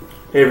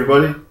Hey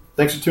everybody,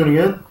 thanks for tuning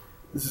in.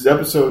 This is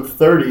episode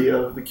 30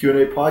 of the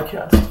Q&A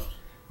podcast.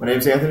 My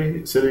name's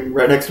Anthony. Sitting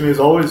right next to me as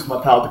always is my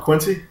pal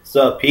DeQuincy. What's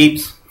up,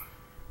 peeps?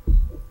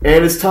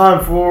 And it's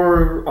time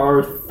for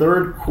our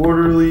third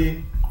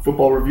quarterly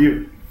football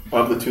review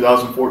of the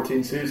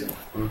 2014 season.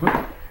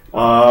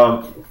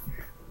 Mm-hmm.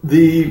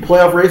 The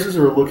playoff races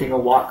are looking a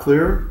lot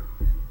clearer.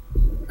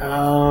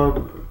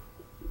 We're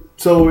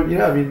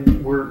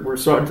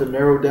starting to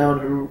narrow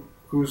down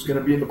who's going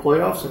to be in the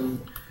playoffs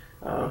and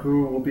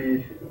who will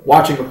be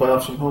watching the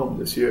playoffs from home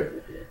this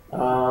year.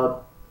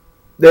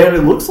 Then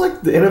it looks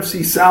like the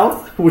NFC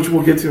South, which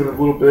we'll get to in a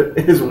little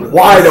bit, is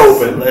wide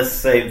open. Let's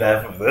save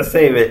that. Let's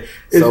save it.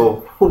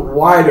 So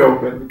wide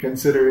open,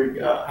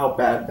 considering how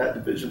bad that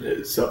division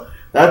is. So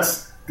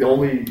that's the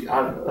only.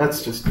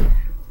 That's just.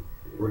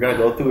 We're gonna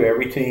go through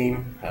every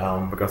team.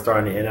 We're gonna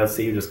start in the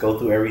NFC. Just go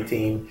through every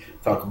team.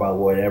 Talk about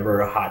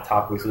whatever hot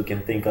topics we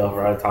can think of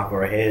right on top of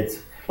our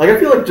heads. I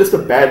feel like a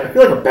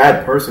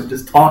bad person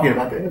just talking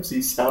about the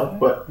NFC South.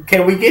 But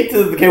can we get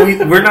to?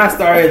 We're not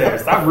starting there.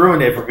 Stop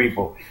ruining it for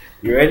people.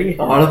 You ready?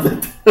 I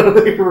don't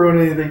think we're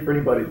ruining anything for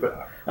anybody.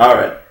 But all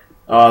right.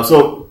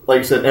 So, like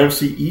you said,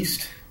 NFC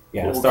East.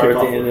 Yeah, we'll start with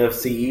the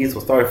NFC East.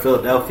 We'll start with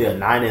Philadelphia,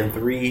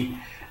 9-3.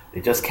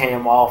 They just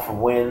came off a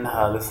win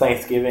this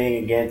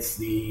Thanksgiving against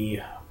the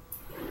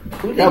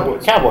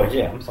Cowboys. Cowboys,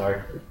 yeah. I'm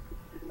sorry,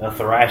 a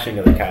thrashing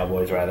of the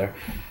Cowboys, rather.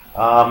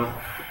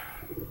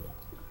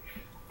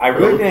 I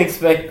really didn't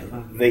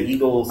expect the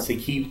Eagles to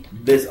keep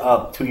this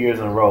up 2 years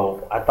in a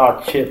row. I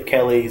thought Chip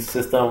Kelly's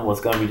system was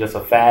going to be just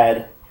a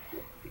fad.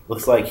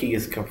 Looks like he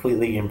is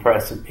completely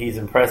impressed. He's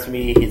impressed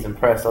me. He's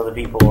impressed other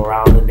people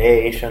around the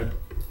nation.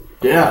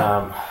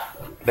 Yeah.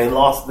 They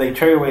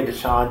traded away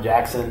Deshaun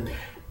Jackson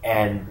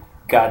and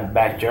got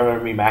back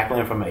Jeremy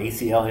Maclin from an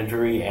ACL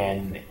injury,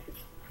 and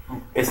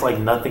it's like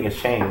nothing has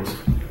changed.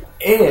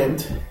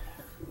 And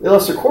they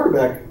lost their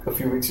quarterback a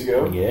few weeks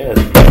ago. Yeah,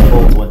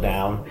 Foles went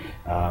down.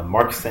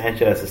 Mark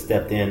Sanchez has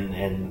stepped in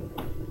and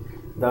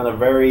done a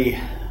very...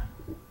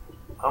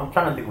 I'm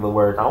trying to think of the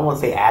word. I don't want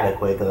to say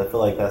adequate because I feel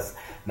like that's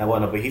not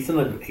one of, but he's done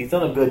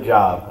a good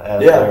job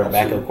as their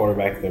backup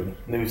quarterback, their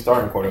new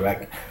starting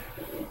quarterback.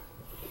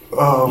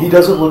 He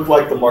doesn't look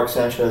like the Mark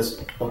Sanchez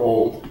of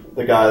old,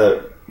 the guy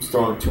that was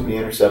throwing too many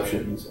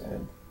interceptions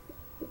and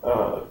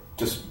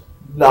just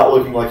not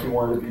looking like he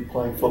wanted to be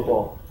playing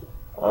football.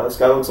 This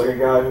guy looks like a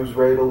guy who's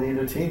ready to lead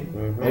a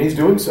team, and he's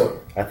doing so.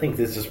 I think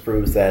this just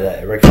proves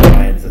that Rick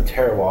Ryan is a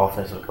terrible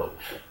offensive coach.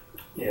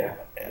 Yeah.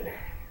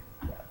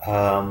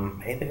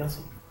 Anything else?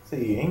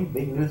 See, any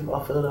big news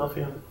about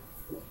Philadelphia?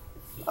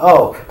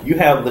 Oh, you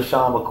have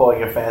LaShawn McCoy in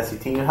your fantasy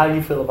team. How do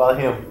you feel about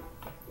him?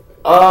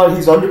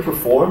 He's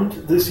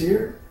underperformed this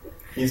year.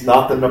 He's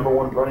not the number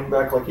one running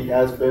back like he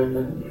has been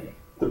in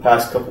the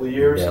past couple of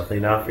years. Definitely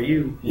not for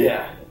you.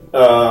 Yeah.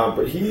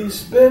 But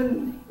he's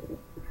been,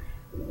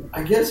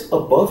 I guess,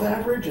 above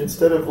average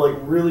instead of like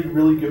really,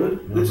 really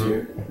good this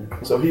year.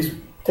 So he's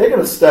taken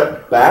a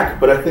step back,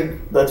 but I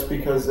think that's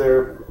because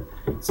it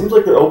seems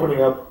like they're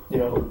opening up,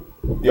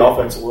 the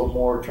offense a little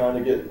more, trying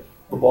to get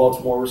the ball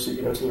to to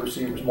the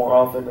receivers more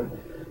often, and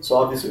so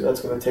obviously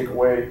that's going to take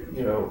away,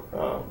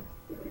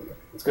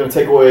 it's going to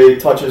take away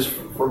touches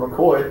for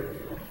McCoy,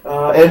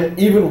 and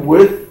even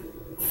with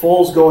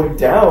Foles going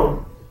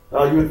down,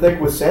 you would think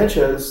with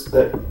Sanchez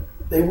that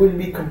they wouldn't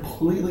be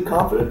completely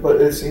confident, but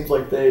it seems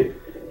like they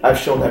have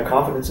shown that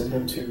confidence in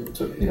him to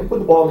put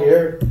the ball in the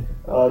air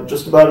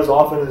just about as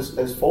often as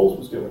Foles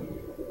was doing.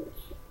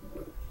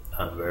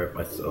 Very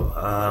much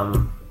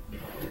so.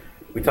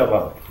 We talk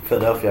about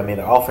Philadelphia. I mean,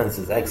 their offense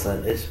is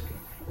excellent,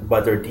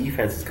 but their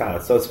defense is kind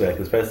of suspect,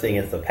 especially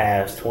against the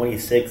pass.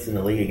 26th in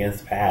the league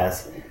against the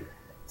pass.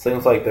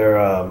 Seems like they're,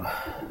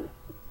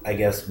 I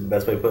guess, the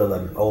best way to put it,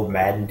 an old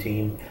Madden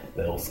team.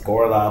 They'll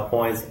score a lot of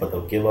points, but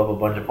they'll give up a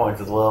bunch of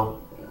points as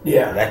well.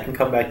 Yeah. That can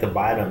come back to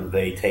bite them.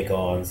 They take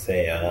on,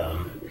 say,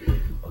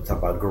 we'll talk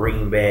about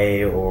Green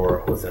Bay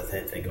or what's that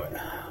thing going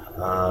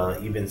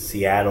even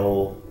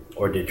Seattle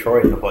or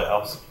Detroit in the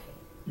playoffs.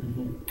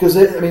 Because,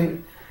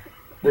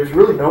 there's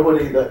really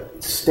nobody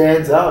that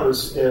stands out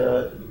as,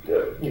 a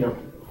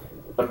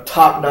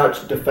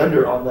top-notch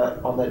defender on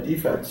that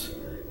defense.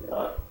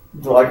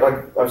 Like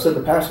I've said in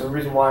the past, the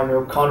reason why I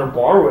know Connor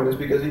Barwin is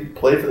because he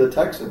played for the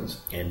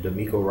Texans. And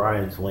D'Amico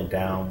Ryans went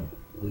down,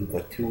 I believe,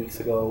 like 2 weeks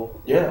ago.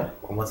 Yeah.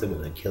 I want to say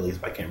with Achilles,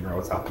 but I can't remember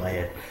what's off my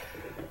head.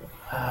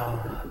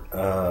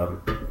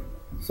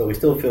 So we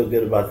still feel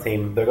good about the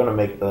team. They're gonna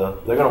win the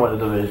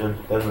division.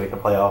 They're gonna make the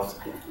playoffs.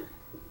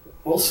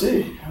 We'll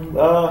see.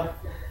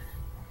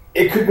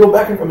 It could go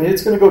back.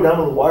 It's going to go down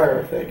to the wire,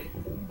 I think.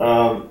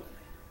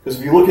 Because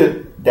if you look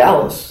at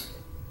Dallas,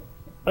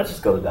 let's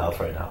just go to Dallas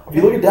right now. If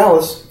you look at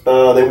Dallas,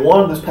 they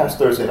won this past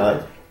Thursday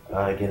night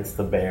against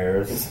the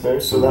Bears.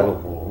 So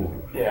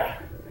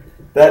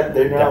that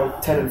they're now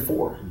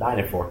 10-4,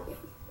 9-4,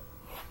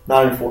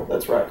 9-4.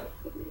 That's right.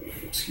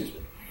 Excuse me.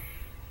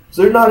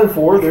 So they're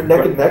 9-4. They're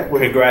neck and neck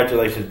with.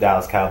 Congratulations,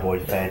 Dallas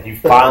Cowboys fans! You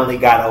finally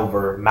got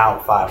over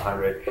Mount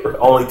 500. It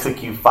only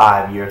took you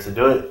 5 years to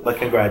do it, but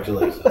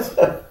congratulations.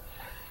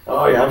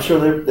 Oh yeah, I'm sure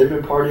they've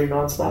been partying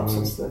nonstop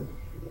since then.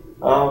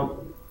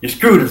 You're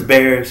screwed as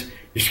Bears.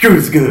 You're screwed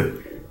as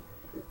good.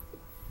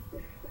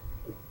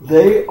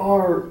 They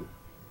are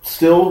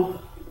still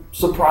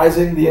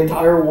surprising the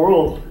entire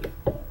world.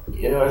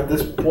 At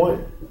this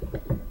point,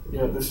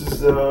 this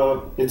is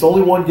it's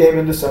only one game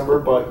in December,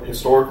 but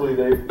historically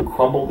they've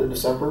crumbled in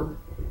December.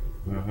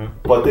 Mm-hmm.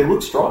 But they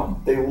look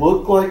strong. They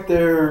look like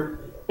they're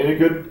in a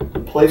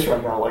good place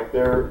right now. Like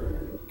they're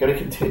going to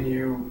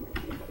continue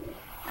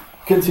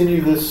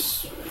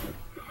this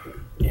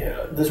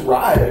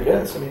ride, I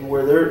guess. I mean,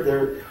 where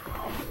they're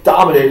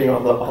dominating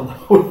on the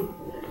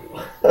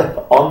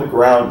on the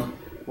ground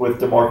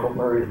with DeMarco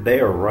Murray. They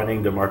are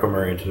running DeMarco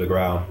Murray into the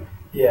ground.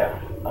 Yeah,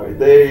 I mean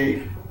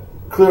they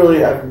clearly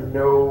have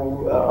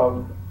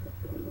no.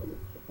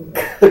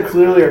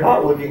 Clearly are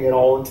not looking at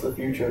all into the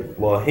future.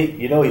 Well,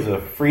 he's a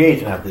free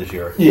agent after this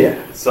year. Yeah.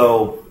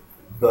 So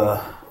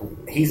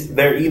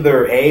they're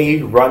either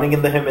A, running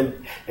into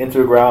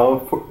the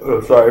ground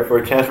for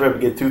a chance for him to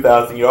get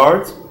 2,000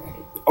 yards,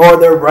 or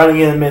they're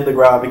running him in the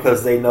ground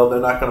because they know they're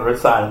not going to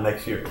resign him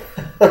next year.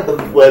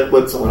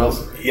 let someone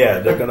else. Yeah,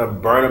 they're going to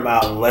burn him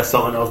out and let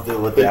someone else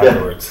deal with it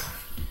afterwards.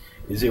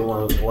 You see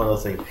one of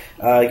those things.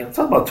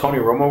 Talk about Tony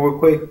Romo real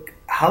quick.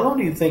 How long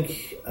do you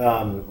think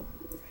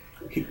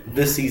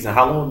this season?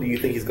 How long do you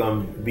think he's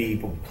going to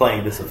be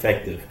playing this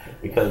effective?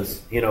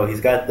 Because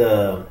he's got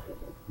the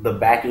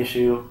back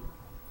issue,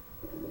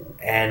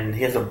 and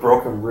he has a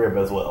broken rib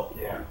as well.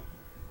 Yeah.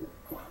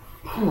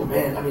 Oh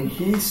man, I mean,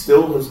 he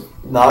still has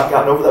not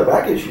gotten over that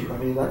back issue. I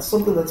mean, that's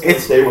something that's going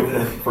to stay with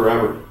him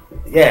forever.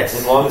 Yes.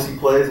 As long as he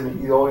plays, I mean,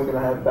 he's always going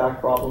to have back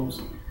problems.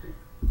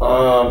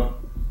 I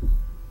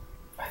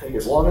think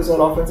as long as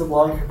that offensive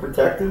line can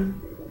protect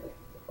him,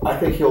 I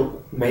think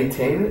he'll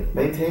maintain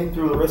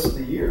through the rest of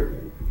the year.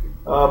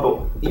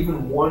 But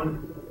even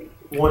one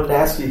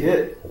nasty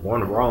hit,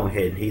 one wrong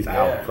hit, he's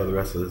out for the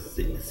rest of the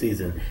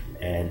season.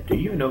 And do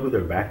you know who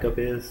their backup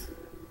is?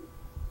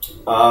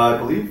 I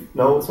believe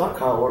no, it's not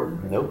Kyle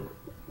Orton. Nope.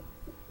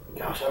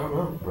 Gosh, I don't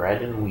know.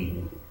 Brandon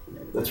Whedon.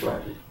 That's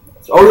right.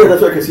 Oh yeah,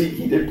 that's right. Because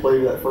he did play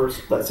that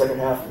second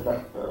half of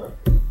that.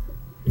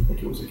 I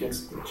think it was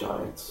against the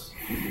Giants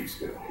a few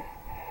weeks ago.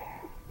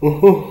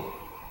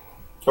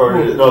 Or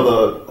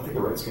no, I think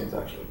the Redskins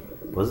actually.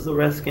 Was it the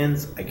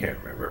Redskins? I can't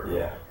remember.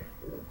 Yeah.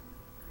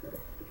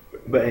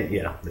 But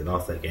yeah, they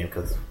lost that game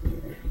because,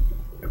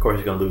 of course,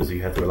 you're gonna lose. So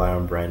you have to rely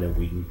on Brandon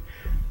Whedon.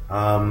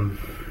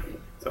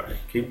 Sorry,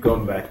 keep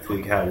going back to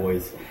the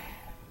Cowboys.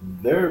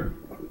 They're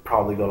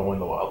probably gonna win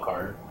the wild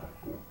card.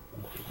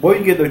 What do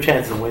you get their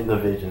chance to win the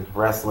division,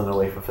 wrestling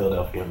away from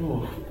Philadelphia?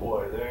 Oh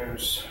boy,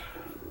 there's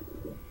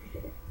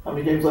how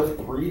many games left?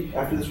 3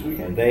 after this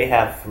weekend. They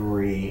have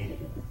 3,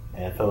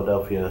 and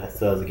Philadelphia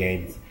still has a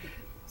game.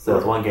 Still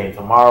has 1 game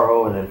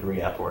tomorrow, and then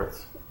 3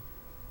 afterwards.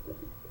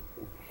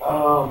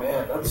 Oh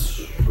man,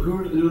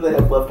 who do they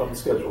have left on the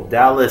schedule?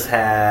 Dallas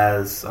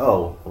has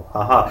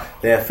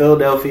they have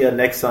Philadelphia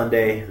next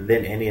Sunday,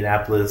 then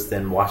Indianapolis,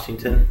 then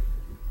Washington.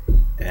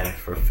 And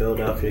for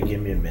Philadelphia, give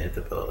me a minute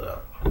to fill it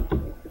up.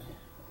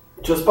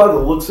 Just by the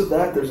looks of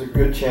that, there's a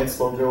good chance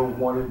they'll go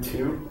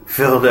 1-2.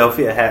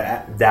 Philadelphia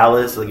had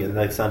Dallas again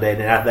next Sunday,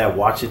 and then after that,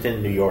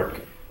 Washington, New York.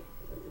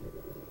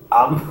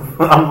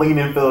 I'm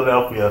leaning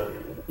Philadelphia.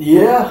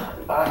 Yeah,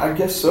 I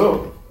guess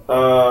so.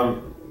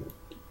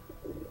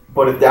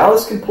 But if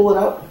Dallas can pull it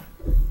out,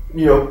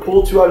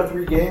 pull 2 out of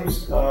 3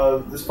 games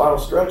this final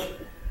stretch,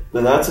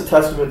 then that's a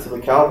testament to the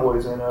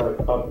Cowboys and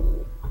a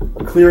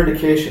clear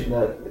indication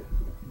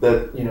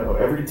that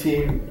every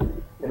team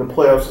in the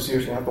playoffs this year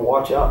is going to have to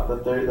watch out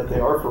that they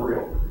are for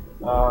real.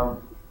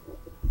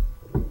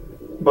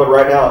 But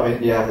right now, I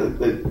mean,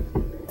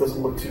 it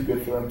doesn't look too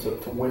good for them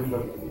to win the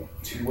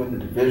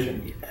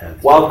division. Yeah,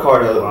 wild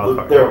card,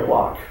 they're a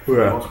lock for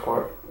the most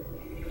part.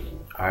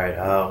 All right,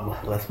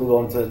 let's move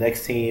on to the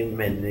next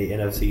team in the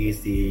NFC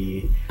East.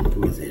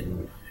 Who is it?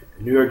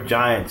 New York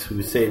Giants,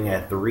 who's sitting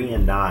at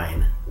 3-9.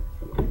 I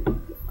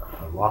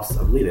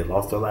believe they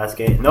lost their last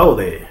game. No,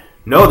 they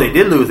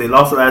did lose. They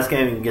lost the last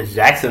game against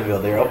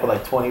Jacksonville. They were up by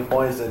like 20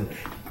 points, and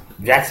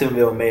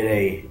Jacksonville made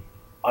a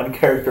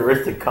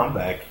uncharacteristic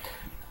comeback.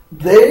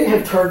 They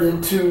have turned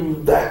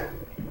into the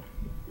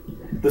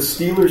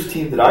Steelers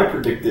team that I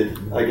predicted,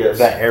 I guess.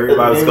 That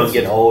everybody's going to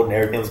get old and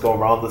everything's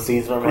going wrong with the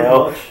season from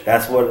hell.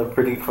 That's what I'm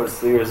predicting for the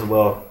Steelers as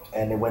well.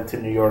 And they went to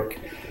New York.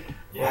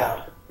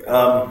 Yeah.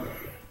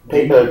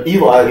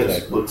 Eli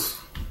just looks,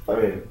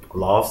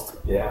 lost.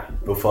 Yeah.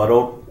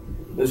 Befuddled.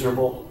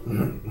 Miserable.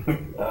 The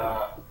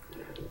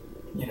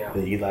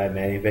Eli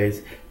Manning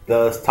phase.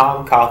 Does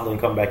Tom Coughlin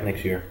come back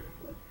next year?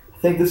 I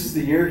think this is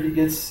the year he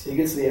gets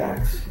the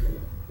axe.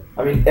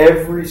 I mean,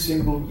 every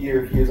single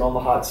year he is on the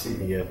hot seat,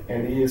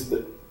 and he is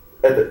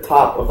at the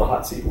top of the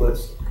hot seat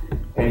list,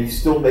 and he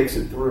still makes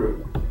it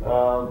through.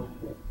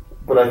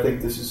 But I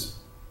think this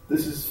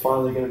is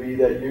finally going to be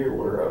that year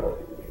where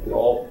it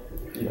all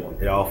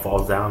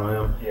falls down on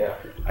him. Yeah.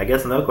 I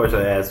guess another question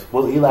I ask: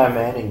 will Eli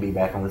Manning be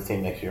back on this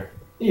team next year?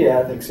 Yeah,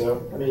 I think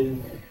so. I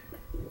mean,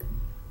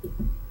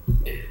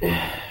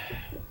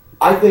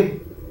 I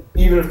think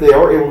even if they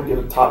are able to get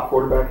a top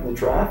quarterback in the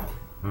draft,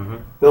 Mm-hmm.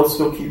 they'll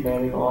still keep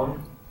Manning on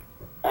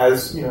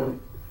as,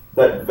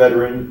 that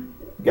veteran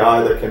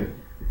guy that can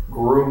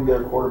groom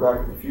their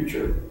quarterback in the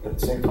future at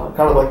the same time.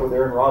 Kind of like with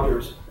Aaron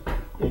Rodgers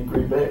in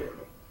Green Bay.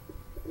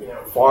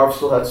 Favre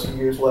still had some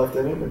years left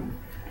in him, and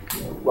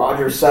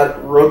Rodgers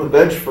rode the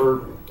bench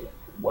for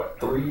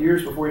 3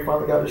 years before he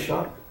finally got his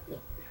shot.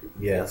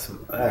 Yes,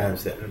 I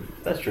understand.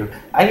 That's true.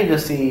 I can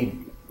just see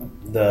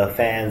the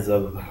fans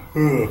of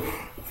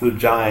the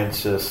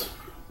Giants just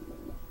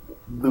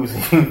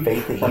losing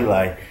faith in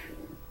Eli.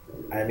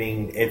 I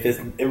mean, if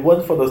it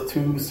wasn't for those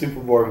 2 Super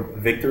Bowl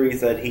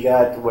victories that he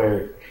got,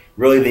 where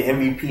really the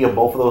MVP of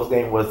both of those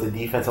games was the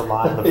defensive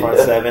line, the front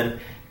seven,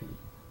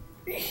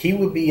 he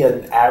would be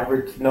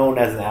known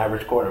as an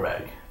average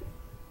quarterback.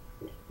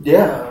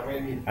 Yeah,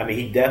 I mean,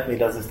 he definitely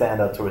doesn't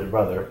stand up to his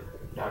brother.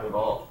 Not at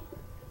all.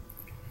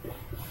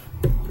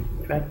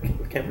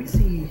 Can we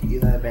see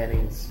Eli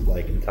Manning's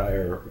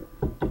entire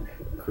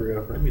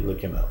career? Let me look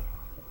him up.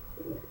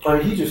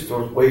 He just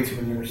throws way too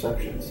many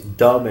interceptions.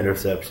 Dumb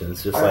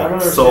interceptions, just I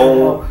don't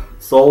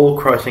soul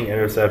crushing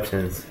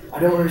interceptions. I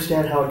don't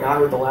understand how a guy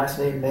with the last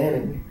name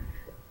Manning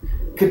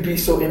could be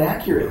so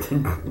inaccurate.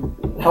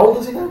 How old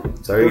is he now?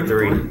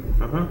 33.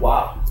 Mm-hmm.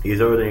 Wow. He's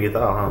older than you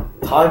thought,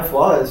 huh? Time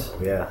flies.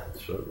 Yeah,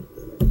 sure.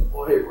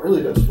 Boy, it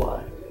really does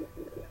fly.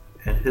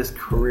 And his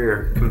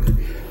career,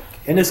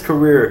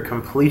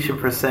 completion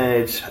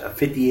percentage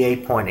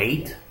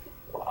 58.8.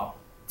 Wow.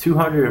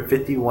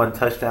 251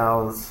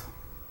 touchdowns.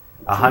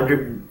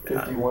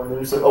 151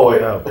 interceptions. Oh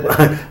wait,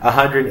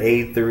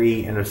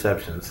 183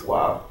 interceptions.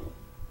 Wow,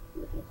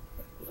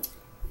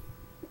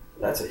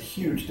 that's a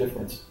huge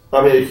difference.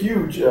 I mean, a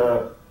huge.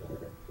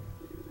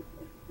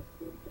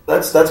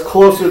 That's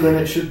closer than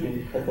it should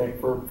be. I think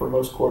for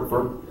most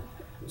for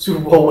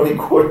Super Bowl winning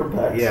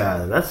quarterbacks.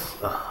 Yeah,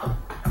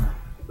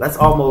 that's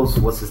almost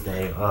what's his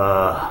name?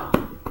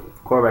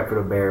 Quarterback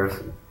for the Bears.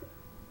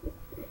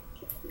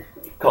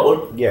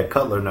 Cutler. Yeah,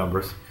 Cutler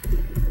numbers.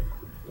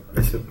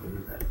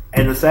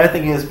 And the sad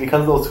thing is,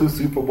 because of those 2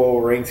 Super Bowl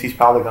rings, he's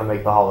probably going to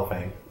make the Hall of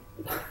Fame.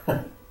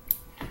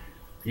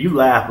 You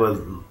laugh, but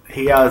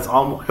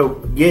he'll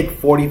get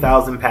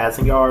 40,000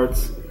 passing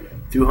yards,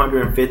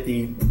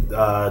 250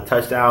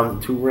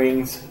 touchdowns, 2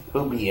 rings.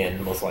 He'll be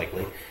in, most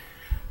likely.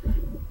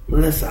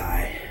 Let's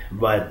sigh.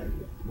 But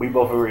we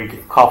both agree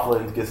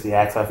Coughlin gets the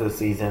axe after the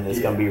season.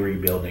 It's going to be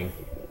rebuilding.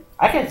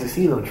 I can't just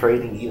see them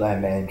trading Eli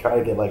Manning, try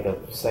to get a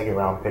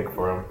 2nd-round pick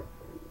for him.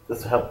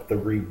 Just to help the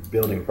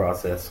rebuilding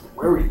process.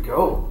 Where would he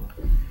go?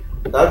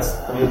 That's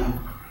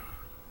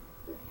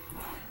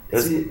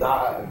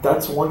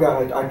one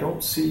guy I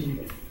don't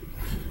see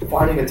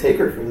finding a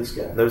taker for this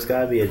guy. There's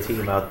got to be a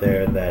team out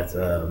there that's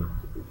there's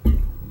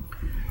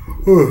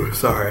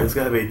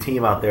got to be a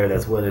team out there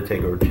that's willing to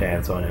take a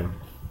chance on him.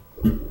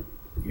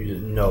 You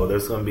just know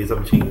there's going to be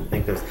some team that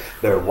think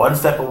they're one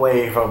step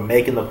away from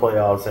making the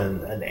playoffs,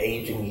 and an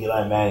aging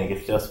Eli Manning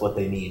is just what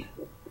they need.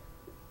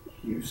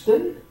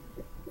 Houston?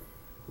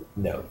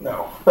 No.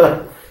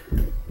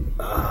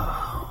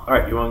 All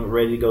right, you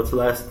ready to go to the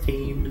last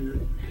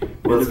team?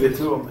 Let's get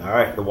to them. All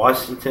right, the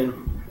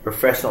Washington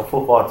professional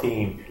football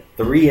team,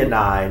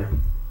 3-9.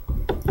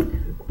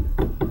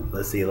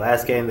 Let's see.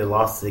 Last game they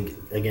lost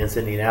against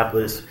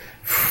Indianapolis,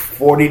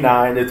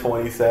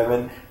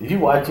 49-27. Did you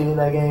watch any of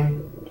that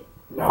game?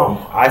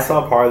 No. I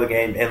saw part of the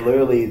game, and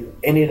literally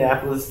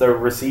Indianapolis, the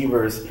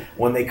receivers,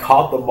 when they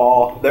caught the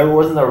ball, there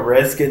wasn't a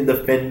Redskin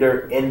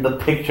defender in the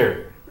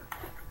picture.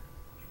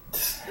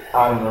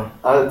 I don't know.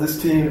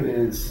 This team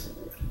is,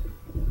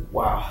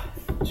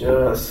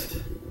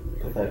 just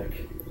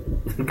pathetic.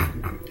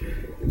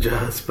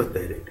 Just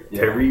pathetic.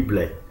 Yeah.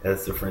 Terrible,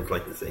 as the French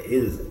like to say. It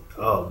is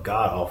a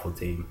god-awful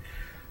team.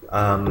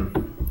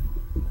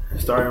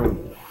 Let's start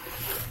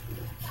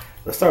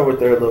with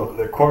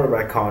their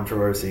quarterback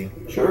controversy.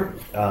 Sure.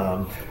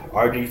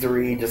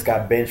 RG3 just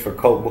got benched for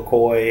Colt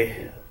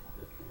McCoy.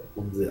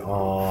 Was it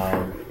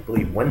on, I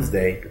believe,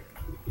 Wednesday?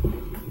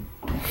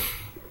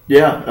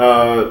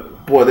 Yeah.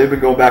 They've been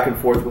going back and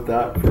forth with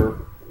that for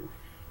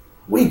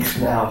weeks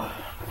now.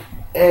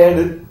 And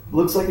it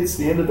looks like it's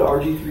the end of the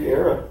RG3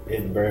 era.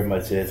 It very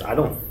much is. I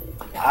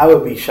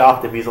would be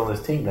shocked if he's on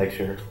this team next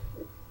year.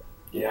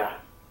 Yeah.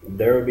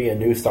 There would be a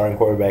new starting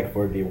quarterback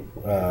for the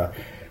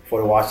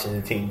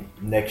Washington team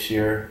next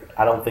year.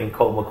 I don't think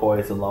Colt McCoy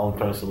is a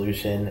long-term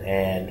solution.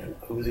 And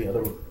who's the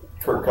other?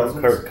 Kirk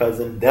Cousins. Kirk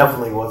Cousins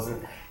definitely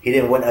wasn't. He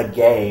didn't win a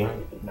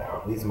game.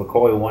 No. At least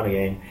McCoy won a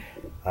game.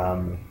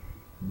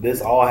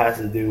 This all has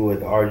to do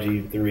with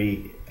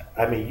RG3.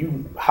 I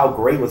mean, how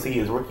great was he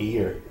his rookie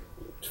year?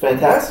 It's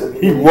fantastic.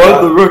 He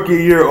won the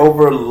rookie year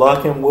over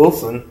Luck and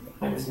Wilson.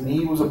 And his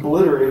knee was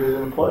obliterated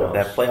in the playoffs.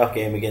 That playoff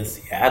game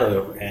against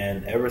Seattle,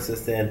 and ever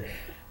since then,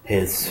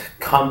 his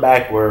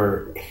comeback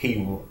where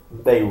he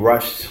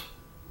rushed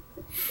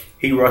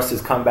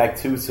his comeback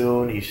too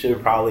soon. He should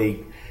have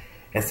probably,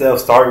 instead of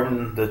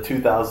starting the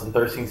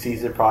 2013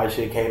 season, probably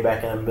should have came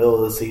back in the middle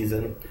of the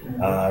season.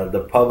 Mm-hmm.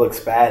 The public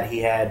spat he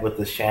had with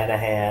the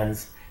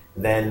Shanahans,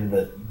 then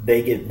the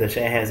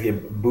Shanahans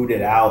get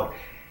booted out.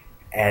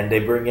 and they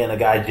bring in a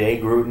guy, Jay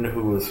Gruden,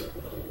 who was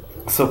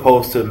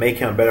supposed to make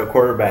him a better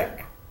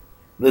quarterback.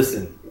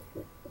 Listen,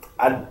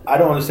 I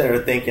don't understand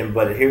their thinking,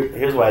 but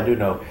here's what I do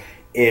know.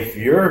 If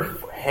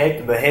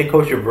the head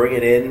coach you're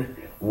bringing in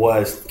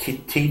was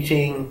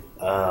teaching,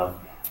 I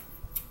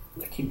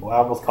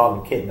almost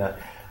called him Kitna,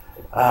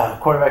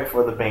 quarterback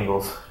for the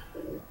Bengals.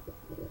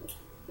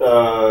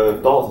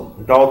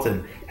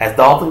 Dalton. Has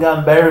Dalton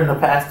gotten better in the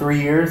past 3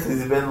 years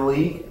since he's been in the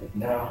league?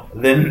 No.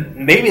 Then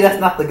maybe that's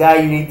not the guy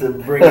you need to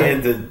bring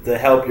in to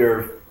help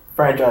your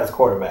franchise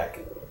quarterback.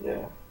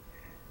 Yeah.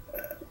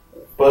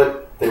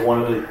 But they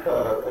wanted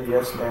a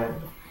yes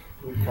man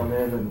who'd come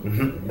in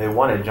and they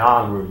wanted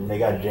John Gruden. They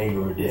got Jay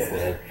Gruden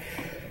instead.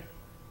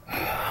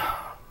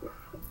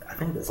 I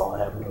think that's all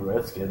happened to the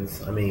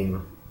Redskins. I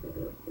mean,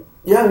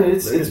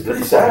 it's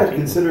pretty sad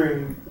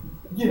considering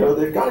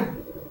they've got a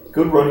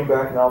good running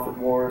back in Alfred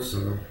Morris.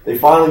 Mm-hmm. They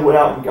finally went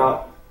out and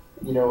got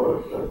a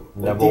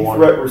deep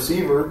threat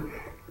receiver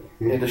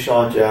in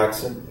Deshaun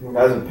Jackson, who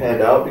hasn't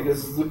panned out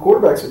because the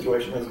quarterback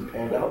situation hasn't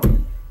panned out.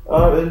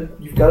 And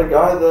you've got a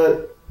guy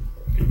that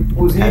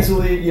was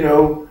easily,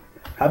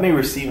 How many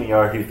receiving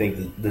yards do you think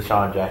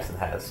Deshaun Jackson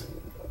has?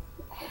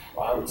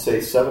 I would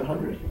say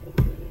 700.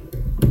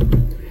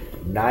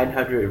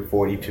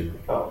 942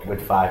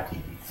 with 5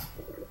 TDs.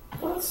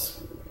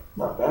 That's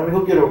not bad. I mean,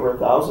 he'll get over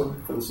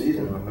 1,000 for the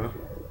season. Mm-hmm.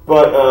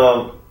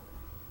 But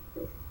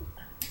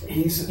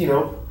he's,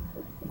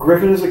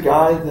 Griffin is a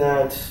guy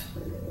that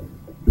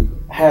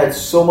had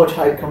so much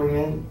hype coming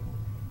in.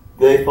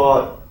 They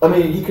thought,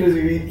 he could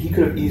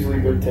have easily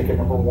been taken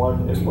number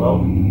one as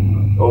well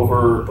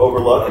over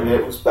Luck, and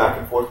it was back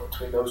and forth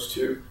between those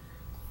two.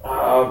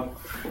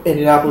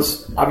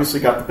 Indianapolis obviously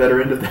got the better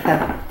end of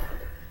that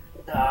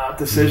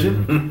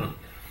decision.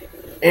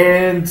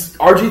 And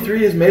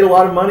RG3 has made a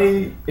lot of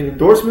money in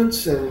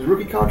endorsements and his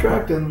rookie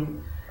contract,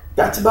 and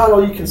that's about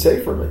all you can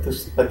say from it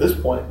at this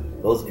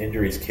point. Those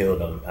injuries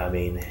killed him. I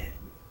mean,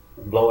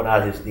 blowing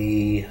out his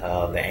knee,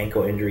 the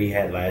ankle injury he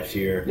had last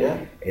year,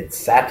 it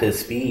sapped his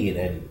speed.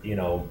 And,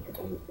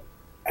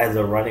 as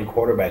a running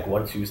quarterback,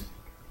 once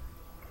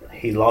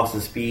he lost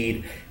his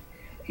speed,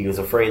 he was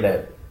afraid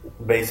that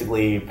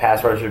basically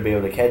pass rushers would be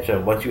able to catch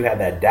him. Once you have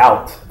that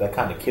doubt, that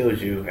kind of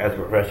kills you as a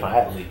professional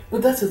athlete.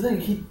 But that's the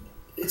thing.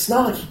 It's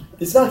not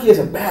like he has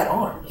a bad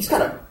arm. He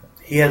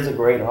has a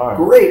great arm.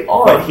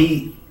 But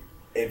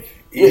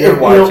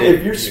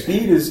if your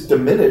speed is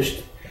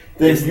diminished,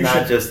 then it's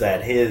not just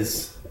that he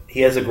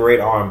has a great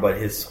arm, but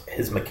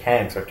his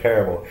mechanics are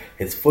terrible.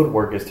 His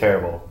footwork is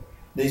terrible.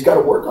 He's got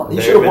to work on it.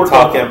 They've been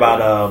talking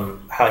about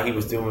how he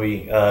was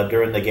doing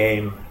during the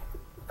game.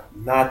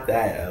 Not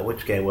that.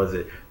 Which game was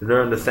it?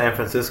 During the San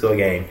Francisco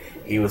game,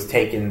 he was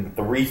taking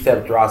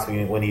 3-step drops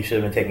when he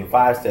should have been taking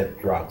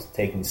 5-step drops,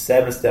 taking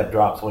 7-step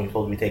drops when he's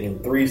supposed to be taking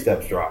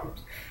 3-step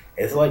drops.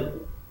 It's like,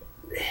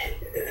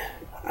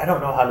 I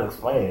don't know how to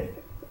explain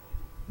it.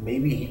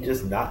 Maybe he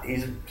just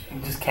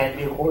can't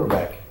be a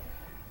quarterback.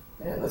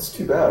 Yeah, that's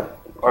too bad.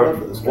 Or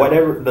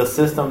whatever the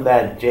system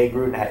that Jay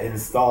Gruden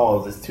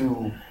installs is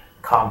too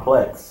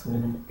complex.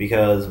 Mm-hmm.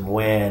 Because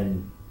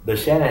when the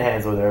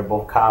Shanahans were there,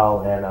 both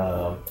Kyle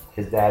and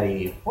his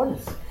daddy,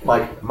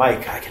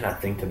 Mike, I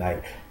cannot think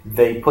tonight.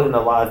 They put in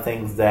a lot of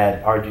things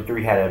that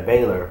RG3 had at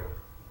Baylor.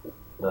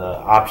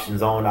 The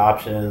zone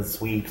options,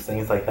 sweeps,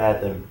 things like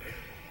that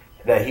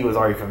he was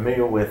already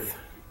familiar with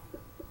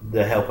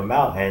to help him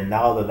out. And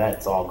now that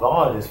that's all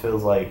gone, it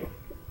feels like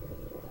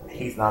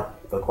he's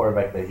not the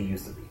quarterback that he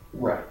used to be.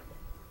 Right.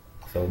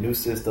 So new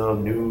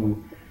system,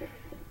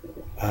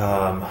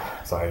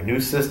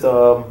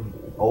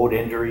 old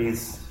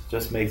injuries,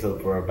 just makes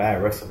up for a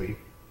bad recipe.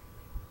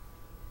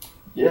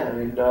 Yeah, I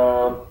mean,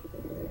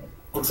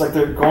 looks like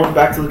they're going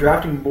back to the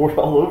drafting board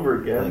all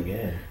over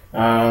again.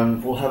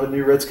 We'll have a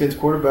new Redskins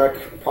quarterback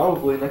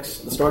probably the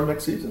start of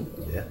next season.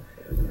 Yeah.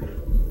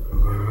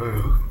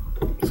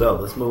 So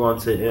let's move on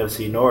to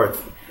NFC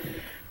North.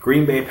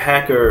 Green Bay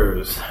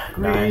Packers,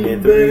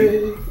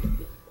 9-3.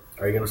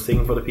 Are you going to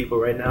sing for the people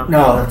right now?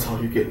 No, that's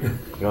all you're getting.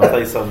 You going to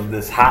play some of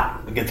this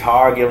hot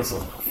guitar, give them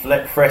some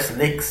fresh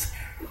licks?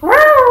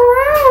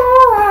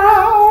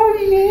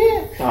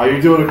 Oh,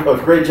 you're doing a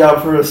great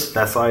job for us.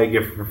 That's all you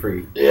get for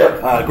free.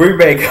 Yeah. Green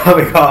Bay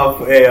coming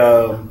off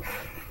a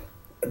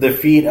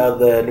defeat of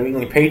the New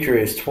England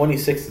Patriots,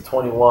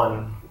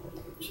 26-21.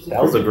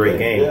 That was a great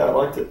game. Yeah, I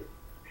liked it.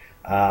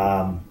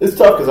 It's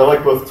tough because I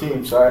like both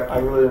teams. So I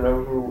really don't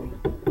know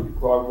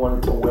who I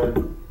wanted to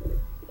win.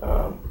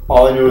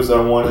 All I knew is that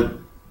I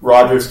wanted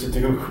Rodgers to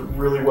do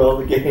really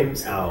well in the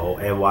games. Oh,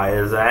 and why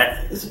is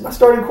that? This is my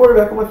starting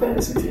quarterback on my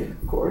fantasy team,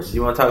 of course.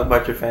 You want to talk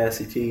about your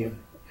fantasy team?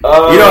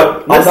 I'm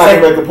not going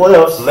to make the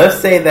playoffs. Let's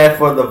say that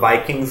for the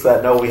Vikings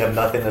that know we have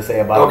nothing to say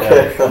about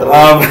them.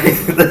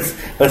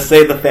 Let's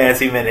say the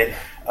fantasy minute.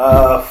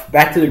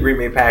 Back to the Green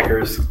Bay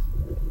Packers.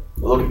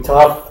 Looking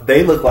tough.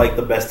 They look like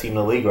the best team in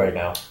the league right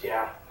now.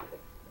 Yeah.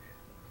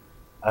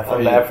 I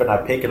feel bad for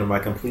not picking them. I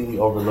completely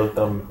overlooked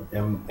them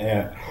and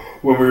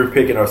when we were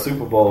picking our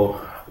Super Bowl.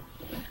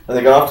 And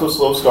they got off to a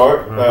slow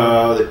start.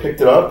 Mm-hmm. They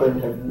picked it up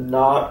and have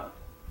not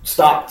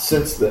stopped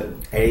since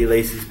then. Eddie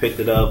Lacy's picked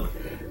it up.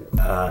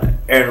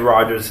 Aaron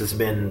Rodgers has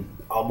been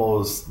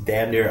almost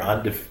damn near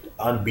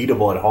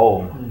unbeatable at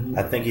home. Mm-hmm.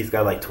 I think he's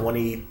got like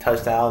 20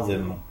 touchdowns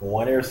and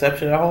 1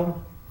 interception at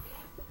home.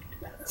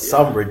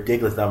 Some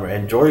ridiculous number.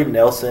 And Jordy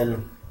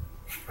Nelson,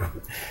 I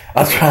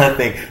was trying to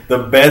think,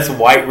 the best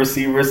white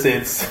receiver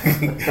since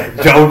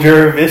Joe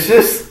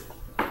Jurevicius.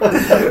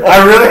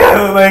 I really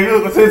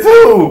have to since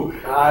who?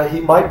 He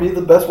might be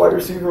the best wide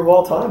receiver of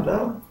all time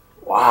now.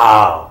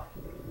 Wow.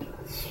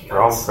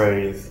 Strong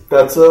praise.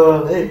 That's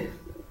hey.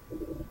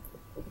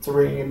 It's a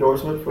ringing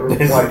endorsement for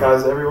white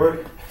guys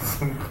everywhere.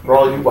 For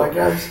all you white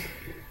guys.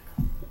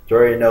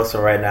 Jordy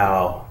Nelson right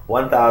now,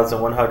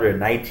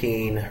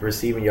 1,119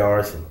 receiving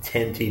yards and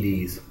 10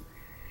 TDs.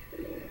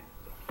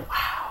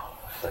 Wow.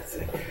 Let's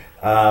see.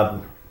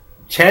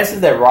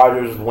 Chances that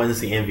Rodgers wins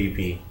the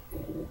MVP?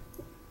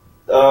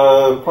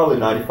 Probably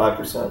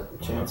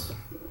 95% chance.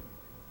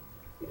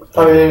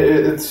 I mean,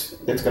 it's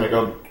going to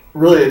go.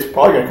 Really, it's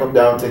probably going to come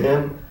down to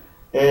him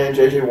and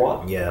J.J.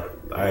 Watt. Yeah,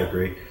 I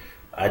agree.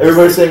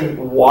 Everybody's saying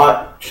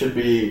Watt should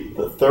be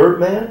the third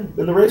man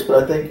in the race,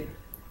 but I think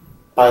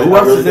who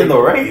else is in the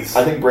race?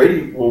 I think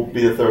Brady will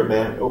be the third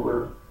man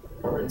or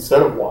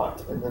instead of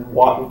Watt, and then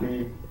Watt will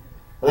be.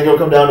 I think it'll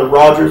come down to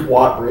Rodgers,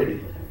 Watt,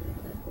 Brady.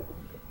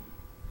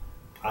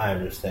 I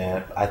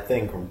understand. I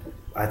think.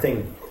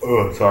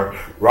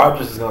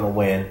 Rodgers is going to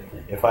win.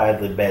 If I had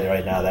to bet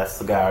right now, that's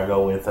the guy I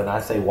go with, and I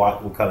say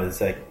Watt will come in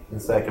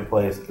second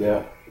place.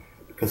 Yeah,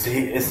 because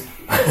it's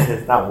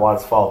not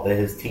Watt's fault that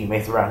his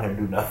teammates around him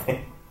do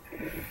nothing.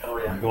 Oh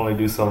yeah, you can only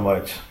do so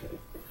much.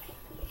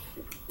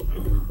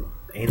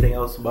 Anything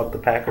else about the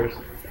Packers?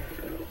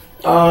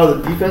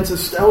 The defense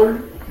is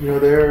stellar. You know,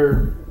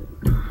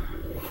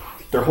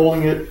 they're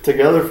holding it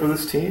together for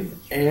this team,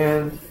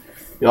 and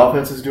the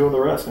offense is doing the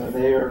rest. And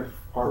they are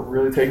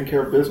really taking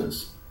care of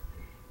business.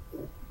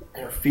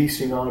 They're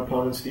feasting on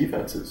opponents'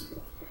 defenses.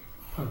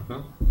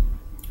 Mm-hmm.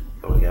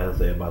 What we got to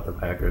say about the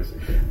Packers?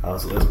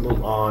 So let's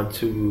move on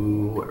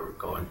to where we're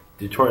going.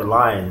 Detroit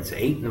Lions,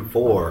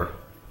 8-4.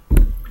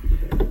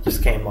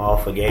 Just came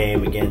off a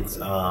game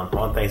against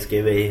on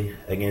Thanksgiving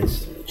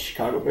against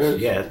Chicago Bears.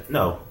 Yeah,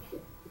 no.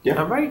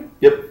 Yeah, I'm right.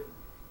 Yep.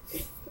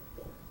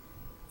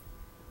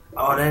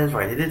 Oh, that is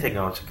right. They did take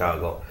on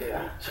Chicago.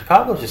 Yeah.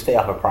 Chicago should stay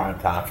off of prime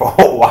time for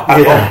a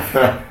while.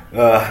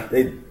 Yeah.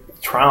 They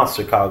trounced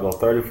Chicago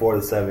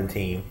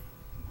 34-17.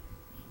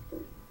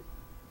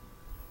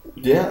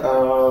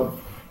 Yeah.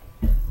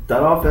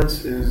 That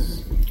offense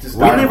is.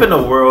 We live in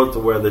a world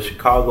where the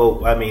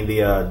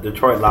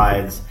Detroit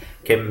Lions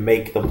can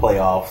make the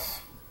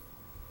playoffs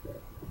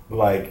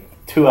like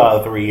 2 out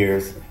of 3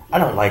 years. I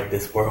don't like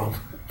this world.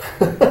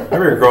 I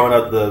remember growing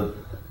up, the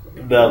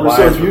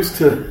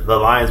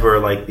Lions were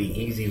like the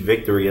easy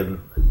victory, and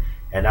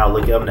now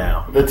look at them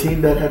now. The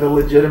team that had a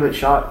legitimate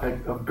shot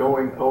of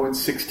going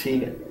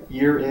 0-16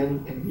 year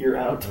in and year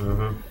out.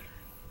 Mm-hmm.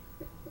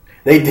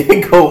 They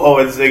did go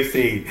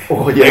 0-16.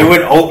 Oh, yeah. They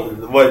went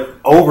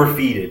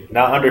overfeated,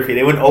 not underfeeded.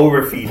 They went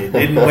overfeeded.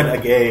 Didn't win a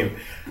game.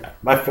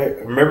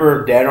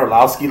 Remember Dan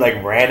Orlovsky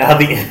ran out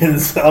the end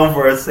zone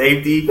for a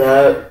safety?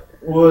 That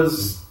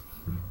was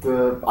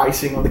the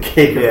icing on the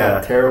cake of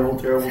that terrible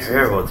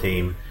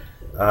team.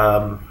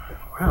 I'm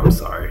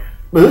sorry.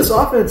 But this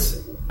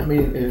offense,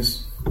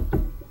 is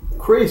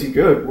crazy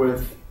good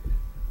with,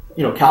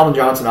 Calvin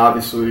Johnson,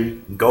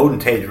 obviously. Golden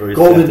Tate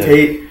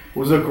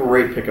was a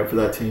great pickup for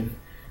that team.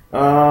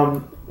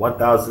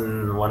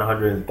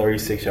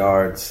 1,136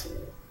 yards,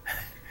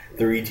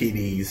 3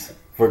 TDs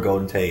for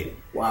Golden Tate.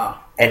 Wow.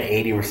 And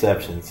 80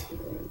 receptions.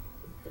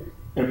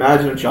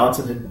 Imagine if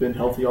Johnson had been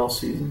healthy all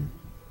season.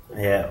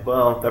 Yeah,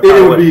 well, it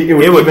would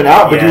even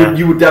out, but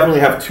you would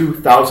definitely have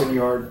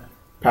 2,000-yard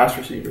pass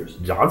receivers.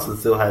 Johnson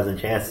still has a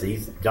chance.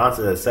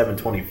 Johnson at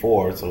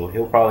 724, so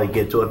he'll probably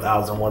get to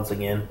 1,000 once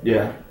again.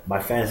 Yeah.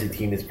 My fantasy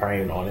team is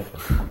praying on it.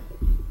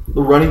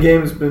 The running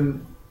game has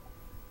been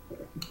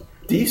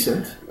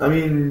decent.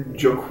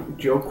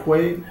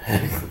 Joique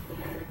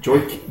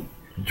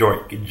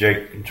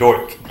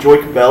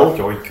Bell.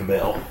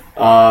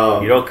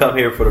 You don't come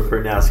here for the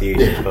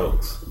pronunciation,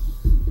 folks.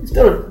 He's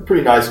done a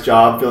pretty nice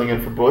job filling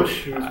in for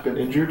Bush, who's been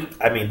injured.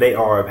 They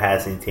are a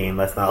passing team.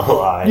 Let's not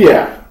lie.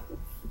 Yeah.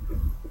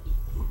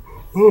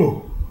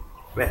 Ooh.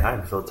 Man,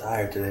 I'm so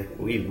tired today.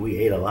 We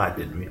ate a lot,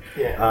 didn't we?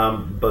 Yeah.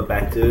 But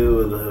back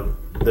to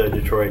the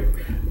Detroit.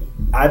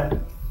 I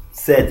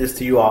said this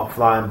to you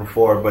offline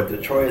before, but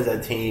Detroit is a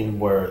team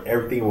where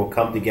everything will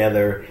come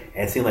together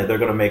and seem like they're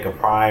going to make a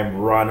prime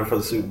run for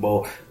the Super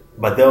Bowl,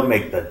 but they'll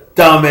make the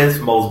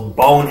dumbest, most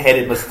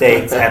boneheaded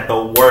mistakes at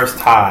the worst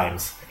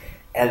times,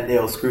 and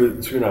they'll screw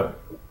it up.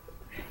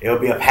 It'll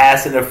be a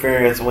pass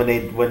interference when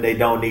they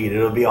don't need it.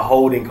 It'll be a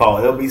holding call.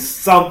 It'll be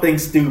something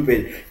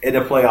stupid in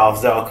the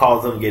playoffs that'll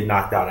cause them to get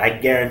knocked out. I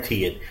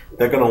guarantee it.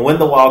 They're going to win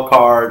the wild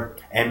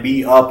card and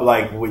be up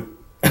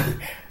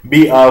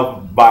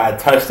by a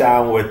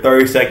touchdown with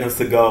 30 seconds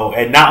to go,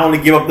 and not only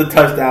give up the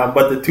touchdown,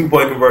 but the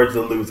 2-point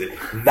conversion to lose it.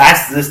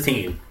 That's this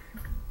team.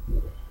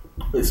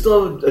 They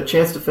still have a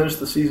chance to finish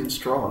the season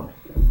strong.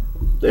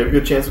 They have a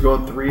good chance of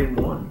going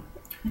 3-1.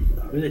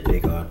 Who do they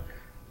take on?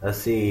 Let's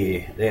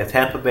see. They have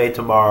Tampa Bay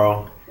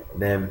tomorrow.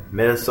 Then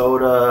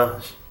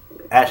Minnesota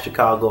at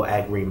Chicago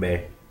at Green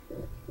Bay.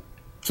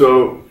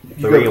 So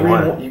you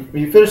 3-1.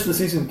 You finish the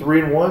season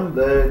 3-1,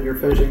 then you're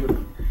finishing the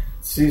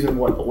season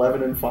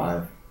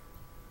 11-5.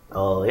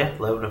 Oh yeah,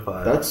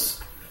 11-5.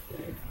 That's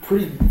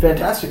pretty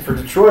fantastic for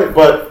Detroit.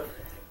 But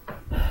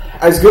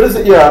as good as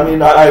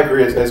I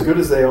agree. As good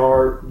as they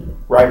are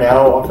right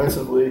now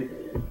offensively,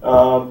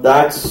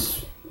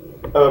 that's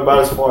about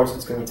as far as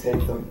it's going to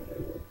take them.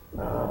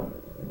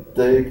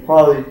 They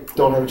probably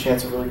don't have a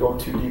chance of really going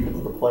too deep into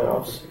the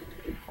playoffs.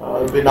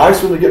 It'd be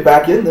nice when they get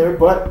back in there,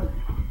 but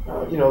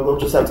they'll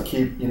just have to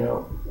keep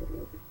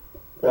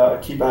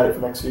at it for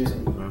next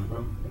season.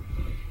 Mm-hmm.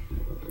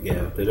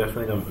 Yeah, they're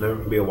definitely going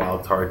to be a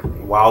wild card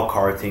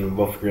team.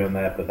 We'll both agree on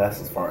that, but that's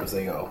as far as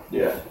they go.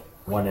 Yeah,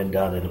 one and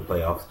done in the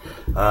playoffs.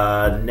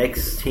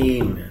 Next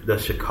team, the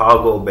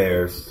Chicago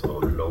Bears. Oh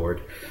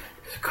Lord,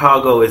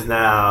 Chicago is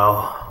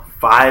now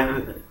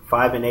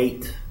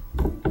 5-8.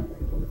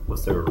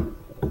 What's their?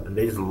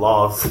 They just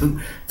lost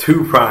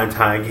 2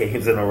 primetime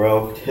games in a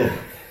row. Yeah.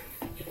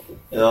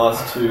 They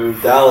lost to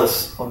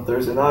Dallas on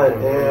Thursday night,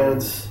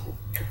 and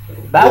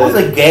that was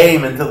a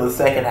game until the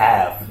second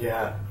half.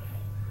 Yeah.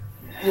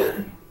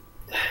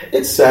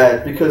 It's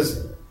sad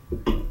because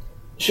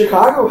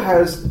Chicago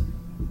has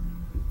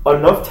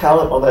enough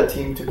talent on that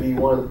team to be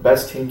one of the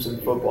best teams in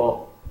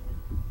football,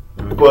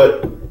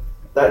 but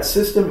that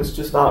system is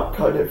just not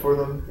cutting it for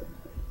them.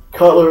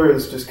 Cutler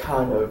is just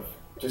kind of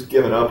just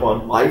giving up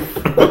on life.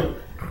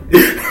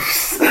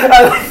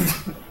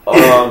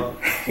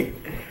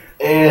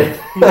 And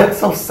that's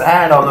so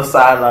sad on the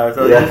sidelines.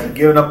 So just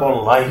giving up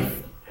on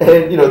life.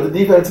 And the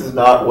defense is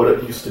not what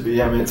it used to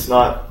be. I mean, it's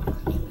not.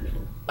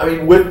 I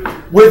mean, with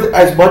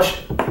as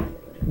much,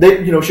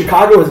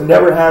 Chicago has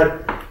never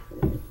had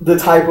the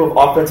type of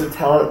offensive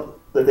talent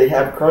that they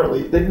have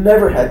currently. They've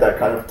never had that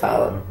kind of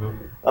talent.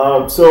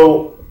 Mm-hmm.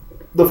 So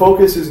the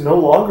focus is no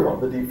longer on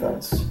the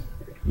defense.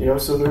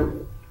 So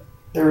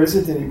there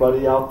isn't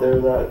anybody out there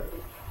that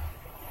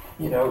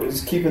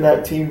is keeping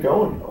that team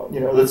going.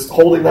 That's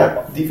holding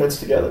that defense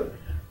together.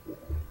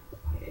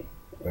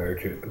 Very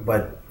true.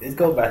 But let's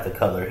go back to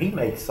Cutler.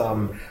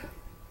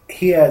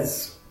 He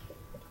has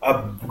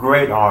a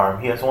great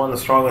arm. He has one of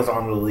the strongest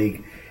arms in the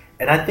league.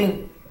 And I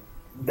think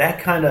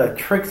that kind of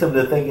tricks him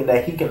to thinking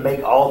that he can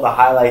make all the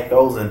highlight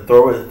throws and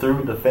throw it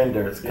through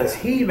defenders. Because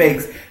he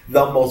makes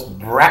the most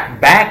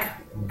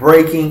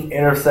back-breaking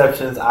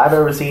interceptions I've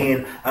ever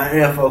seen an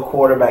NFL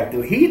quarterback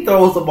do. He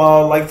throws the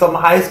ball like some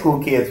high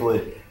school kids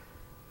would.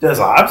 Just,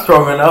 I'm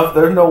strong enough.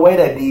 There's no way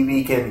that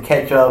DB can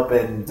catch up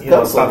and he's a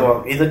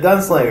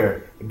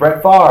gunslinger.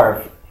 Brett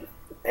Favre,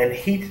 and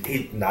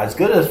he's not as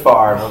good as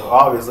Favre,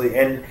 obviously.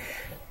 And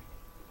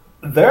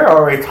there are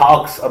already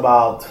talks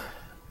about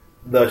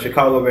the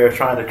Chicago Bears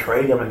trying to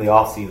trade him in the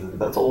offseason.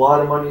 That's a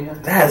lot of money.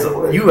 That's a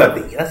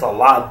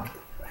lot.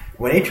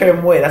 When they trade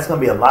him away, that's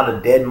going to be a lot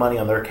of dead money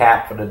on their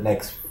cap for the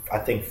next, I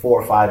think,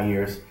 4 or 5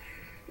 years,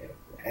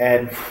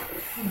 and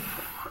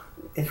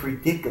it's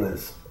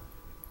ridiculous.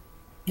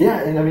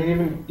 Yeah, and I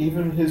mean,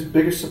 even his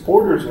biggest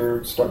supporters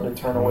are starting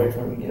to turn away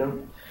from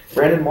him.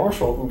 Brandon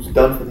Marshall, who's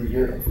done for the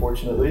year,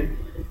 unfortunately,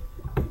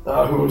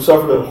 who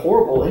suffered a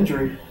horrible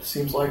injury.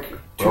 Seems like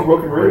 2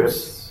 broken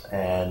ribs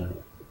and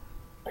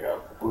I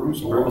got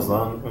bruised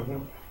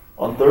lung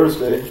on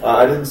Thursday.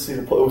 I didn't see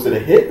the play. Was it a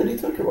hit that he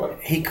took or what?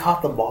 He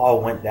caught the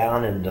ball, went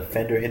down, and the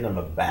defender hit him in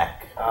the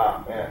back.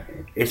 Ah,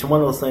 man! It's one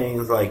of those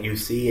things like you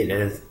see it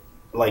as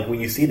like when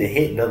you see the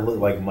hit, it doesn't look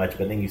like much,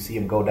 but then you see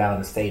him go down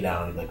and stay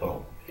down, and you're like,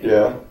 oh.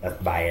 Yeah,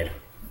 that's bad.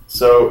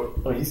 So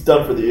he's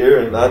done for the year,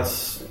 and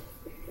that's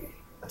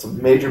a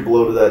major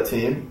blow to that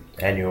team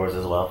and yours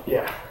as well.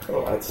 Yeah.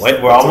 Well,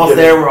 we're almost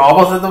there. We're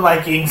almost at the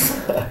Vikings.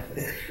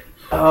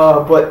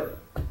 But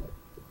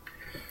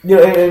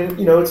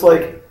it's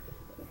like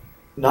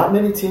not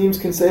many teams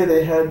can say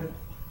they had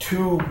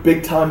 2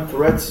 big time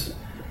threats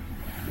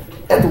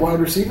at the wide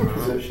receiver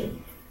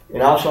position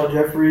in Alshon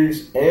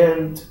Jeffries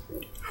and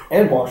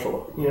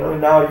Marshall,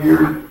 and now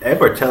you're... And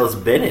Martellus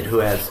Bennett, who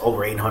has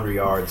over 800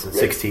 yards and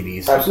 6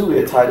 TDs. Absolutely,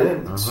 a tight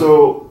end. Mm-hmm.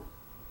 So,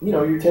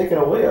 you're taking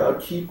away a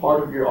key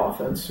part of your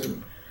offense.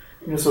 And,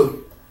 so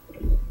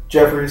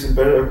Jeffries and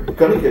Bennett are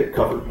going to get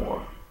covered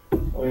more. I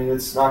mean,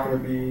 it's not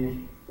going to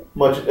be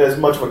as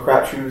much of a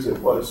crapshoot as it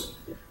was,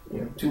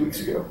 2 weeks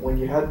ago when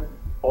you had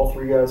all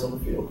 3 guys on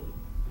the field.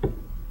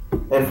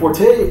 And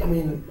Forte, I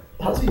mean,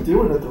 how's he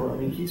doing at the run?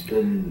 I mean, he's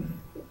been...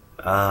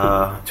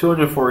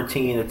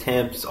 214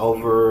 attempts,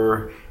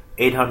 over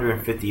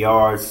 850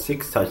 yards,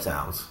 6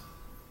 touchdowns.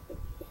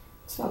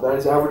 It's not bad.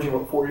 He's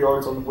averaging, 4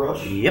 yards on the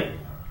rush? Yep.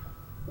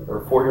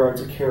 Or 4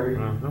 yards a carry.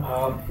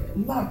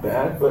 Mm-hmm. Not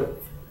bad,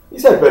 but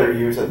he's had better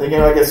years, I think.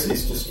 And I guess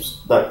he's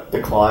just that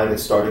decline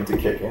is starting to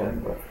kick in.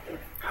 But.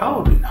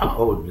 How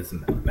old is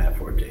Matt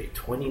Forte?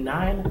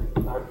 29?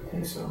 I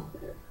think so.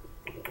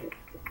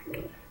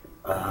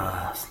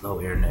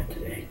 Slow internet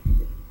today.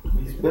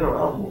 He's been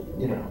around,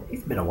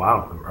 He's been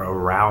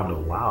around a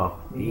while.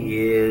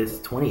 He is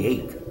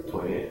 28.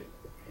 28.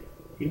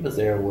 He was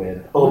there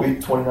when... Oh, he'll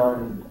be 29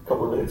 in a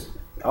couple of days.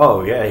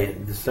 Oh, yeah,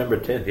 December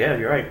 10th. Yeah,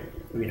 you're right.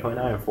 He'll be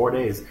 29 in 4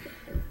 days.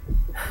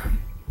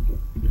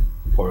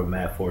 Poor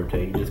Matt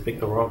Forte. You just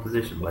picked the wrong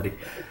position, buddy.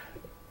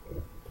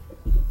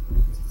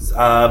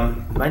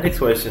 My next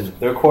question.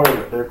 Not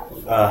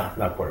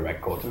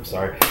quarterback coach, I'm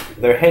sorry.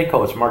 Their head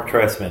coach, Mark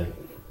Trestman,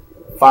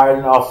 fired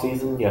in off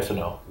season, yes or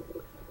no?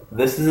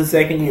 This is his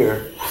second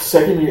year.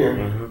 Second year.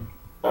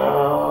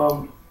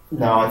 Mm-hmm.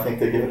 No, I think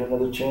they give it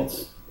another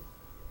chance.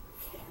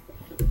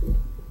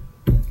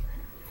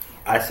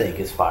 I say he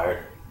gets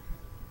fired.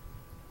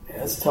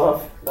 Yeah, it's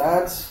tough.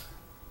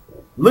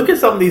 Look at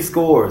some of these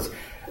scores.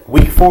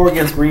 Week 4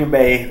 against Green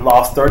Bay,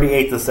 lost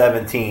 38-17.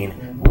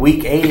 Mm-hmm.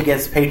 Week 8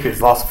 against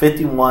Patriots, lost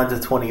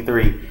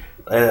 51-23.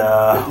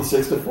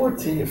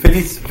 56-14.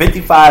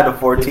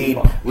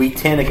 55-14. Week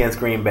 10 against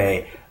Green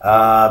Bay.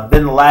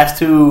 Then the last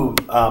two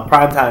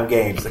primetime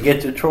games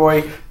against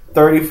Detroit,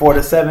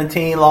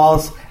 34-17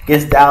 loss.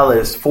 Against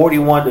Dallas,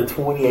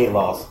 41-28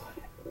 loss.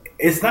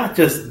 It's not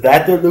just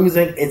that they're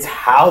losing; it's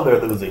how they're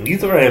losing.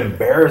 These are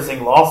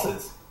embarrassing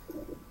losses.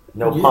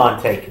 No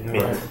pun taken.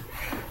 Right.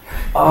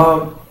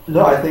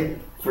 No, I think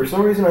for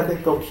some reason I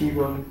think they'll keep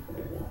him.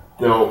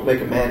 They'll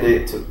make a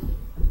mandate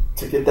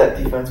to get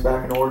that defense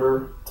back in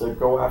order, to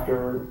go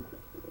after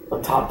a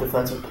top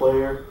defensive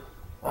player.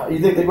 You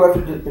think they go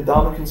after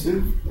Ndamukong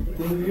Suh at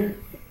the end of the year?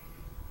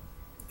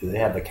 Do they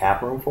have the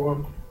cap room for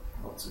him?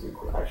 That's a good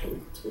question. Actually,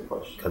 it's a good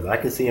question. Because I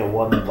could see him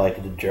one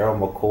like the Gerald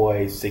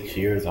McCoy 6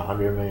 years,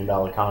 $100 million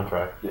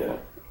contract. Yeah.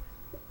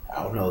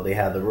 I don't know. They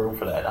have the room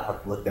for that. I'll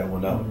have to look that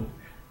one up.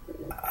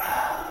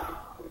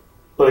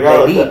 But a guy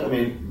like that, I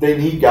mean, they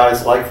need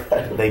guys like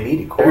that. They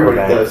need a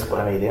quarterback. Does,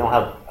 but I mean, they don't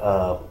have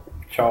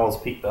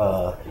Charles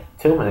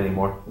Tillman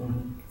anymore.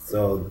 Mm-hmm.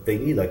 So they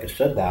need like a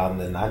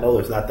shutdown. And I know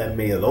there's not that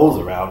many of those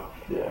around.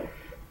 Yeah.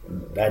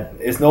 That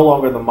it's no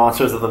longer the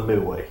monsters of the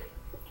Midway.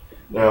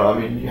 No, I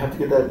mean, you have to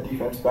get that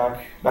defense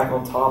back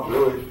on top,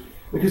 really.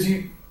 Because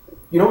you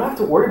don't have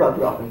to worry about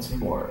the offense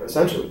anymore,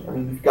 essentially. I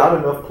mean, you've got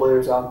enough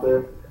players out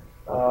there.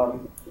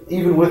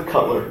 Even with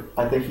Cutler,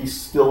 I think he's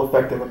still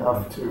effective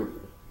enough to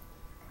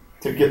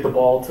get the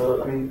ball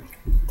to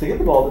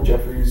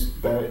Jeffries,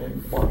 Bennett,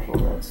 and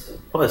Marshall.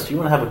 Plus, you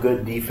want to have a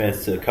good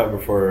defense to cover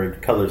for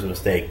Cutler's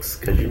mistakes,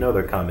 because you know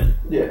they're coming.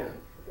 Yeah.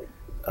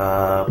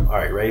 All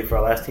right, ready for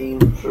our last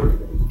team? Sure.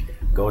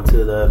 Going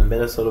to the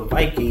Minnesota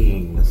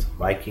Vikings.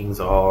 Vikings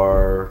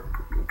are...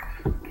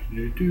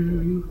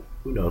 Who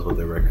knows what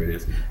their record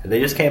is? And they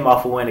just came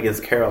off a win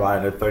against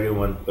Carolina,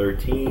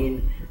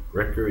 31-13.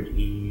 Record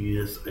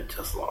is... I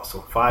just lost. So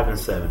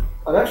 5-7.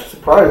 I'm actually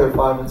surprised they're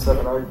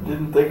 5-7. I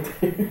didn't think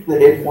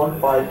they had won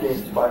 5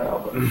 games by now.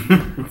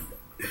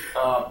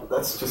 But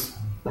that's just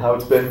how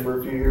it's been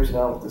for a few years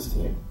now with this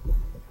team.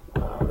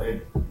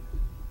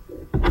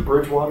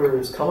 Bridgewater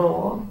is coming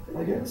along,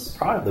 I guess.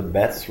 Probably the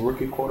best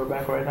rookie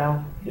quarterback right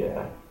now.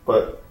 Yeah,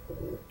 but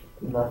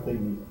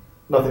nothing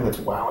that's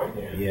wowing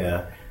yet.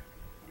 Yeah.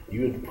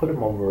 You would put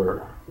him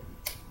over...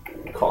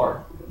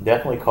 Carr.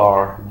 Definitely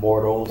Carr.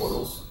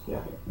 Bortles.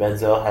 Yeah.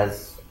 Benzel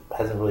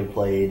hasn't really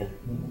played.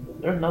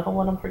 Mm-hmm. There's another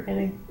one I'm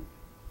forgetting?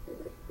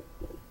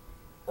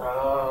 The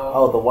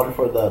one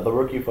for the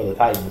rookie for the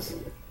Titans.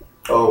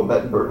 Oh,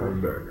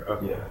 Mettenberger.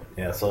 Okay.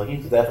 Yeah, so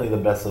he's definitely the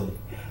best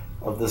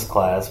of this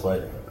class,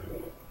 but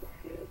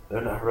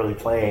they're not really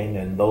playing,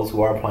 and those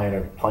who are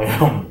playing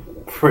on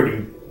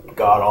pretty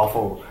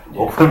god-awful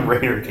Oakland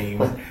Raider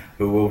teams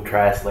who will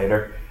trash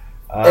later.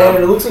 And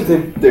it looks like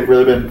they've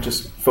really been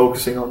just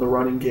focusing on the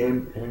running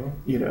game. Mm-hmm.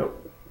 You know,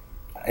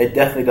 it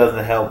definitely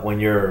doesn't help when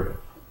your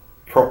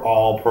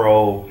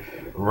all-pro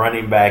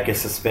running back is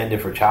suspended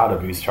for child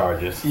abuse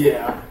charges.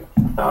 Yeah.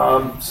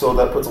 So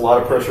that puts a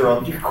lot of pressure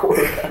on your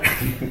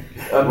quarterback. We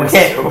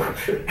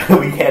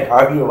can't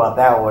argue about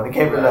that one. It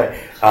can't be like,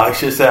 I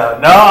should say,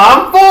 no,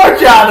 I'm for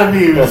child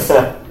abuse.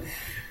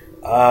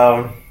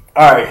 All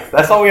right,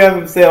 that's all we have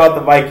to say about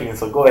the Vikings.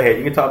 So go ahead,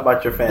 you can talk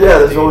about your fantasy. Yeah,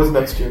 there's always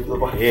next year for the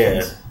Vikings.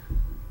 Yeah.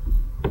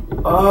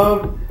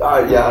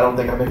 I don't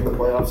think I'm making the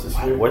playoffs this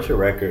year. What's your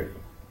record?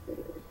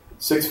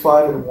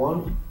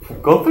 6-5-1.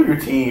 Go through your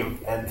team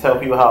and tell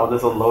people how this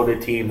is a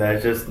loaded team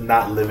that's just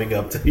not living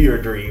up to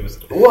your dreams.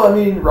 Well, I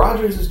mean,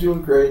 Rodgers is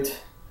doing great.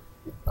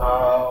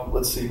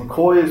 Let's see,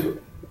 McCoy is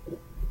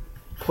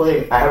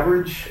playing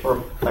average,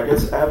 or I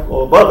guess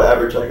above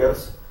average, I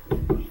guess,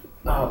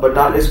 but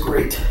not as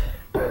great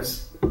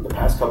as the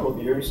past couple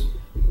of years.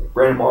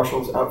 Brandon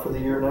Marshall's out for the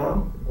year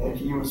now, and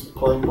he was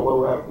playing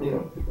below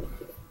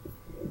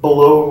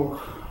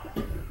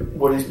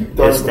what he's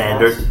done. His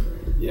standard. Past.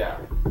 Yeah.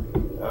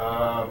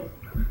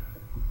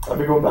 I've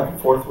been going back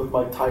and forth with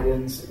my tight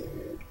ends,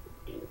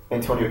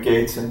 Antonio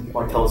Gates and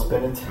Martellus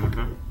Bennett,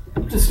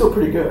 which is still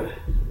pretty good.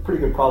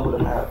 Pretty good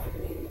problem to have.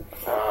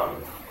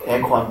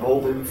 Anquan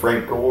Bolden,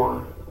 Frank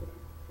Gore,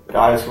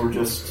 guys who are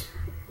just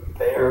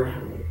there.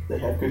 They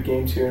have good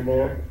games here and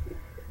there.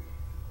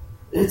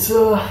 It's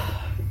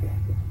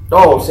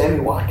Sammy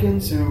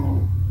Watkins,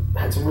 who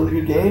had some really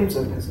good games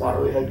and has not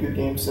really had good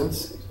games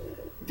since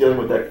dealing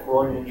with that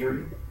groin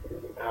injury.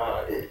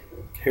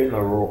 Hearing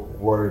the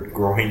word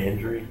groin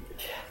injury,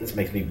 this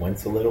makes me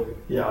wince a little.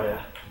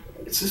 Yeah.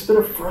 It's just been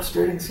a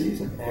frustrating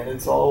season, and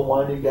it's all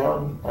winding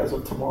down as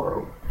of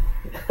tomorrow.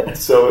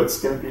 So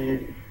it's going to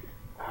be...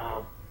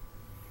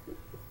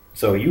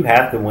 So you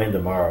have to win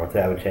tomorrow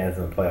to have a chance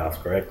in the playoffs,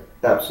 correct?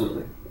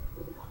 Absolutely.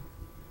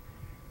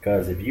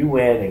 Because if you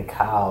win and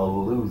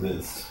Kyle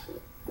loses...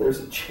 There's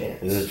a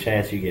chance. There's a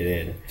chance you get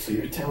in. So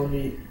you're telling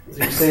me... So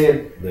you're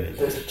saying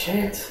there's a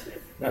chance?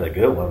 Not a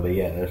good one, but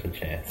yeah, there's a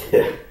chance.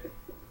 Yeah.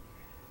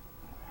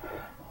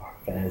 Our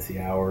fantasy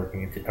hour,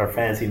 our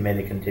fantasy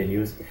minute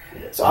continues.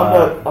 So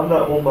I'm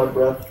not holding my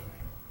breath.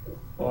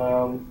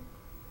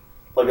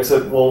 Like I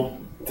said,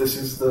 this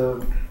is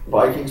the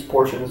Vikings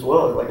portion as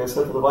well. Like I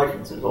said for the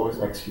Vikings, there's always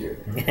next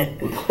year.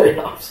 The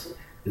playoffs.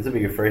 This will be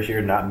your first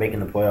year not making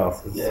the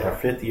playoffs. This is our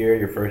 5th year,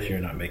 your first year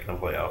not making the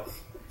playoffs.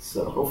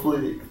 So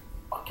hopefully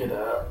I'll get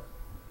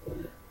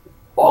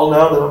all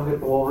now that I'm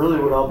getting, really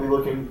what I'll be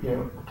looking,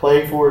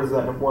 playing for is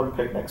that number 1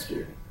 pick next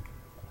year.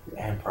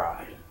 And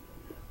pride.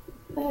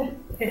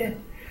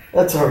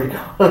 That's already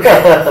gone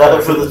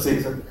for the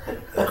season.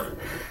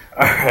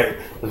 Alright,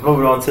 let's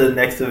move on to the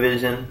next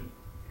division.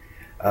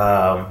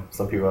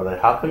 Some people are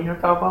like, how come you're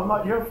talking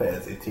about your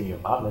fantasy team?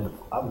 I'm in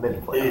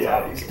the playoffs.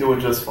 Yeah, he's doing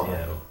just fine.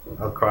 Yeah,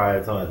 I'll cry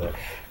and something like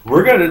that.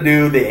 We're going to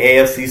do the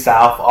AFC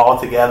South all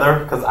together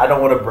because I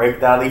don't want to break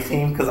down these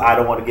teams because I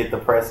don't want to get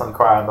depressed and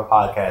cry on the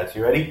podcast.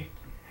 You ready?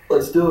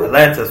 Let's do it.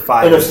 Atlanta's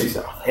 5. NFC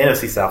South.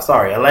 NFC South.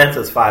 Sorry,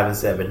 Atlanta's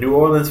 5-7. New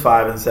Orleans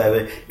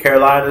 5-7.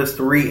 Carolina's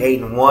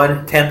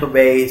 3-8-1. Tampa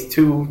Bay is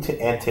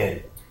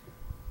 2-10.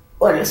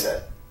 Like I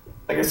said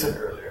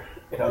earlier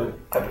in other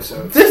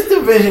episodes, this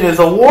division is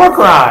a war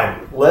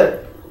crime.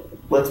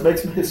 Let's make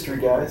some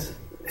history, guys.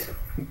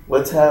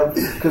 Let's have,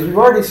 because we've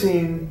already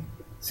seen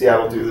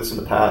Seattle do this in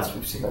the past.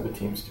 We've seen other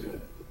teams do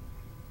it.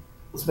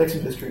 Let's make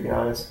some history,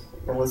 guys,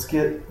 and let's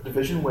get a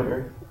division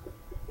winner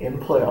in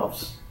the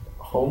playoffs.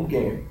 Home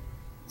game,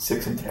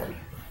 6-10.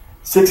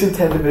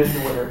 6-10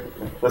 division winner.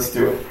 Let's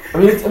do it. I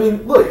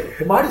mean, look,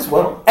 it might as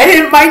well. And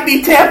it might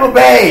be Tampa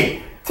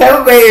Bay.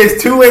 Tampa Bay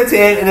is 2-10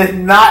 and is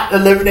not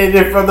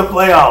eliminated from the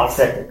playoffs.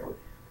 Technically,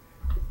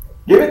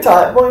 give it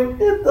time. Well,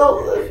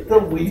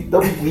 they'll weed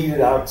it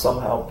out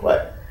somehow.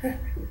 But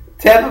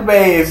Tampa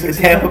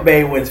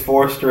Bay wins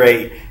 4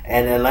 straight,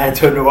 and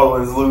Atlanta and New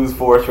Orleans lose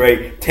 4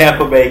 straight.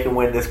 Tampa Bay can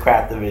win this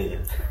crap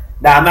division.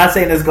 Now, I'm not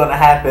saying it's going to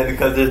happen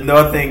because there's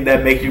nothing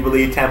that makes you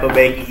believe Tampa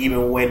Bay can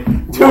even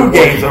win 2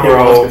 games in a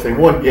row.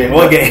 One game,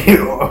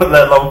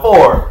 let alone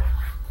 4.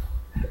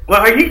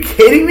 Well, are you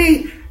kidding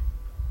me?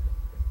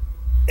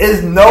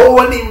 Is no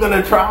one even going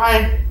to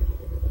try?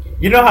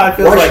 You know how it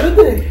feels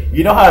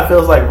You know how it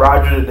feels like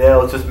Roger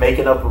Goodell is just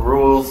making up the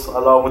rules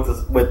along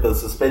with the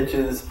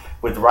suspensions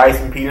with Rice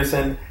and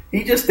Peterson.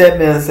 He just stepped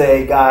in and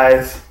said,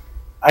 "Guys,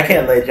 I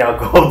can't let y'all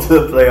go to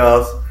the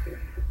playoffs.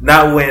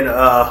 Not when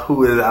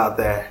who is out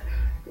there."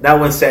 Not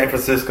when San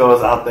Francisco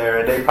is out there,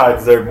 and they probably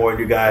deserve more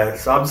than you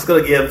guys. So I'm just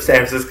going to give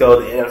San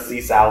Francisco the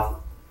NFC South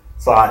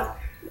slot.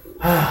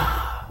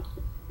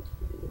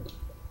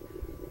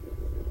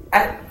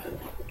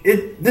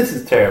 This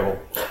is terrible.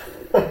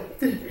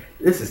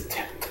 This is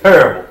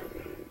terrible.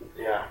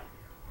 Yeah.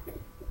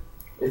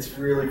 It's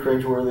really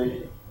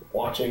cringeworthy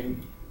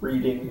watching,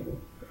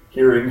 reading,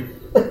 hearing.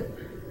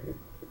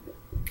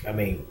 I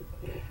mean,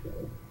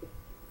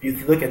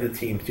 if you look at the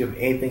teams, do you have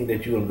anything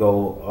that you would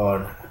go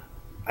on?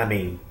 I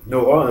mean, New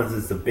Orleans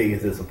is the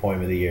biggest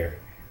disappointment of the year.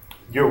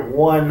 Your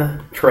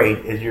one trait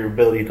is your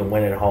ability to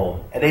win at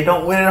home, and they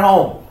don't win at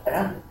home.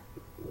 Yeah.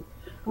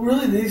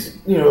 Really, these,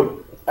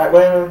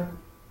 Atlanta,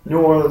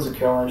 New Orleans, and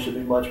Carolina should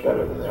be much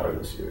better than they are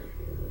this year.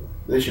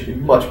 They should be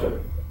much better,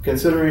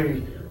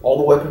 considering all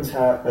the weapons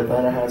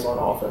Atlanta has on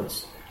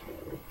offense,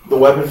 the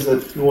weapons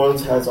that New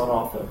Orleans has on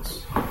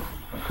offense,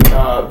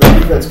 the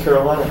defense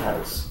Carolina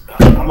has.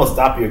 I'm going to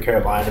stop you at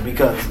Carolina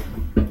because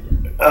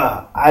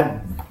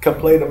I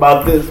complained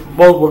about this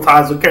multiple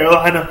times with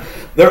Carolina.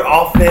 Their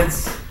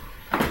offense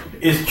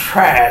is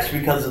trash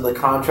because of the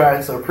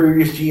contracts. Our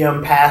previous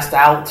GM passed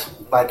out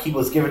like he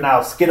was giving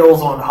out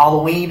Skittles on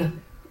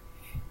Halloween.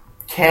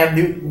 Cam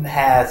Newton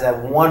has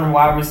that one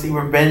wide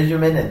receiver,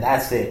 Benjamin, and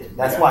that's it.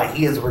 That's why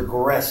he has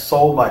regressed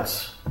so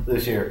much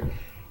this year.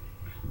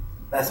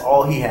 That's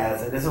all he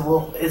has, and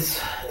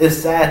it's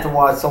sad to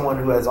watch someone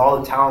who has all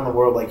the talent in the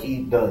world like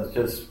he does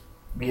just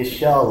be a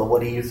shell of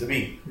what he used to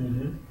be.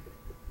 Mm-hmm.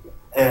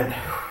 And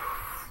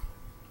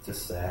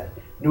just sad.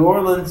 New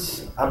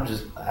Orleans, I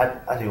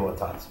do want to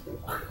talk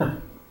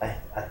to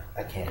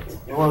I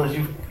can't. New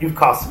Orleans, you've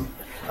cost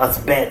us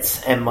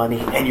bets and money,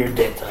 and you're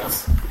dead to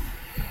us.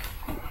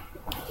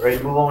 Ready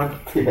to move on?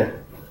 Yeah.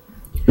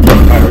 All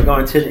right, we're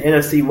going to the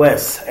NFC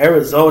West.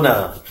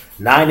 Arizona,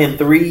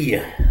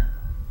 9-3.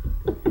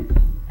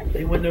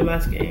 They win their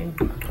last game?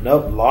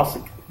 Nope, lost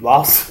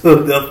to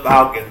the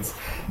Falcons.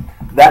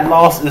 That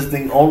loss is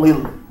the only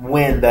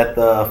win that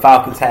the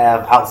Falcons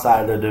have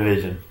outside of their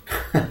division.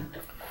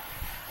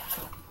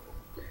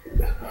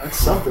 That's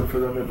something for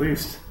them at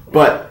least.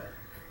 But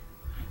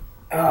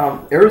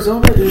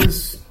Arizona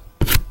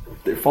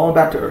they're falling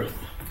back to earth.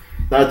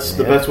 That's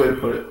the best way to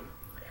put it.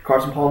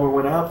 Carson Palmer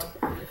went out.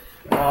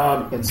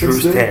 And Bruce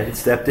since then, 10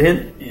 stepped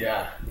in.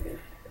 yeah.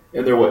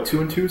 And they're what,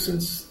 2-2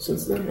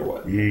 since then, or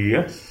what?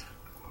 Yes.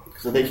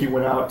 Because I think he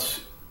went out.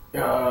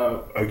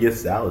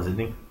 Against Dallas, isn't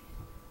he?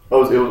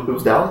 Oh, it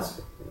was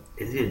Dallas.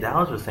 Is he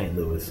Dallas or St.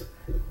 Louis?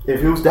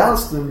 If it was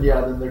Dallas, then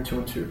yeah, then they're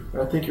 2-2.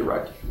 I think you're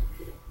right.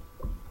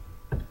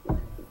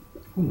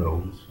 Who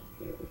knows?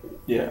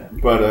 Yeah,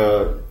 but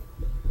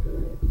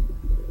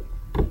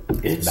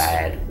It's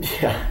bad.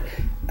 Yeah,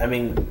 I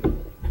mean,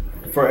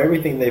 for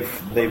everything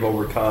they've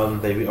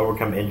overcome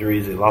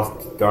injuries. They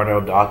lost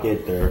Darnell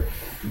Dockett, their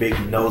big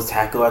nose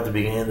tackle at the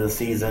beginning of the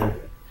season.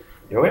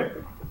 You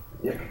aware?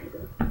 yeah.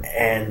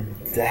 And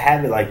to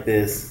have it like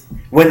this,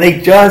 when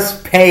they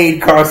just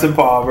paid Carson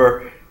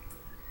Palmer,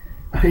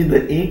 I mean,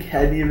 the ink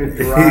hadn't even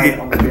dried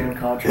on the damn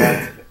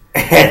contract.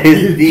 and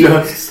his He knee,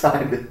 just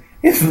signed it.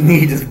 his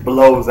knee just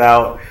blows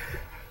out.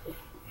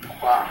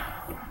 Wow,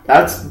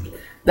 that's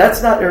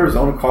not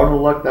Arizona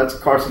Cardinal luck. That's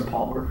Carson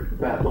Palmer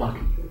bad luck.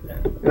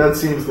 That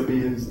seems to be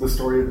the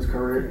story of his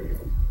career.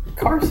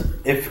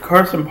 If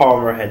Carson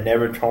Palmer had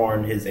never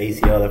torn his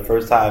ACL the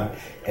first time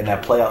in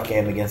that playoff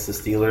game against the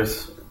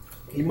Steelers,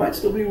 He might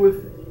still be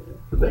with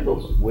the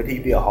Bengals. would he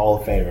be a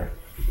Hall of Famer?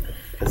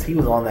 Because he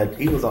was on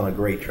a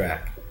great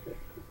track.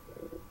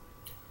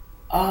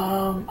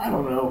 I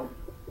don't know.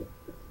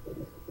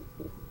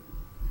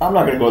 I'm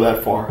not going to go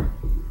that far.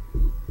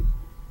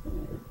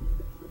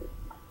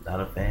 Not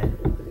a fan.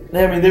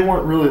 I mean, they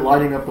weren't really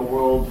lighting up the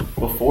world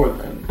before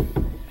then.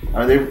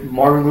 I mean,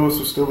 Marvin Lewis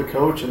was still the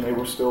coach, and they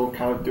were still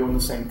kind of doing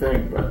the same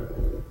thing. But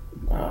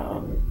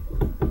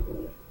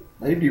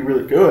they'd be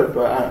really good.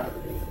 But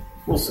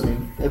we'll see.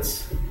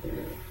 That's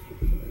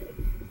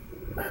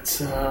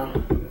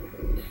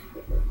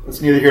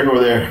neither here nor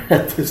there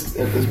at this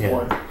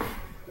point.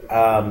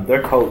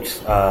 Their coach,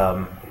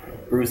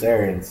 Bruce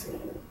Arians,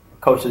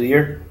 coach of the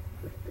year.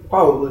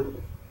 Probably,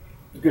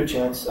 good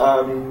chance.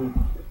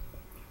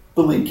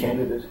 The lead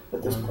candidate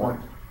at this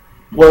point.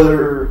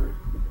 Whether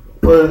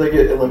they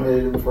get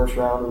eliminated in the first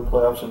round of the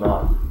playoffs or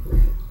not.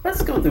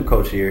 Let's go through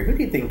coach of the year. Who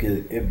do you think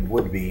it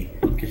would be?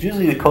 Because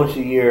usually the coach of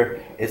the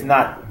year is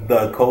not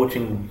the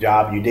coaching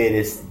job you did;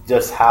 it's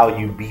just how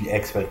you beat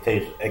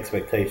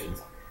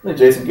expectations. I think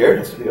Jason Garrett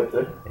has to be up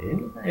there.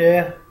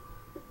 Yeah,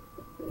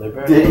 they're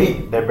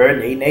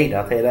better than 8-8.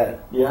 I'll tell you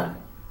that. Yeah.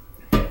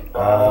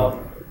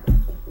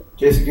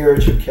 Jason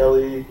Garrett, Chip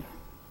Kelly,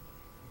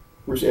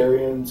 Bruce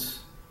Arians.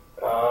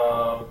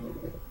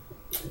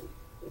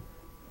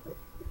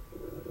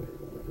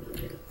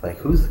 Like,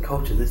 who's the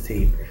coach of this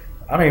team?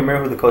 I don't even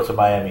remember who the coach of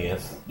Miami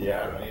is.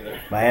 Yeah, I don't either.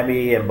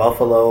 Miami and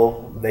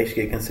Buffalo, they should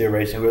get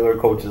consideration. Who their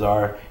coaches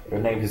are, their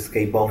names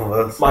escape both of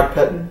us. Mike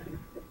Pettin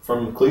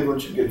from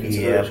Cleveland should get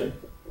consideration.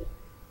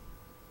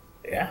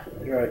 Yeah,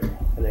 you're right.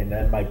 I think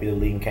that might be the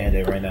leading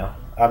candidate right now.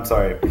 I'm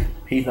sorry,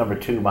 he's number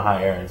 2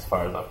 behind Aaron as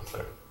far as I'm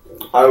concerned.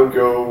 I would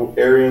go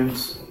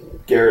Arians,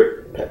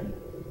 Garrett, Pettin.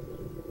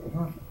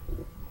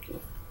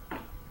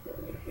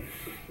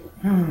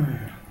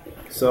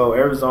 So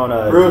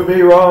Arizona. Prove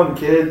me wrong,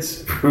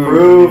 kids.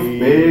 Prove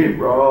me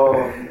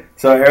wrong.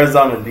 So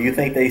Arizona, do you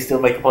think they still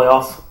make the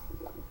playoffs?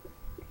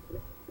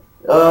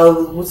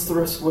 What's the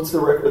rest? What's the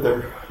record?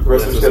 The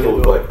rest of the schedule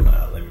look like?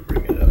 Let me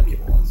bring it up. Give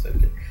me 1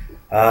 second.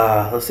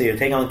 Let's see. You're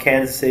taking on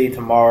Kansas City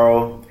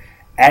tomorrow,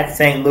 at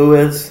St.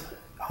 Louis,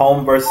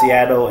 home versus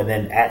Seattle, and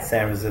then at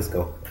San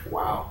Francisco.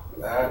 Wow,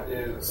 that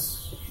is.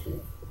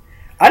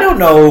 I don't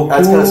know.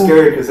 That's kind of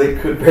scary because they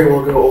could very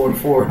well go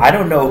 0-4. I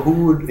don't know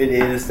who it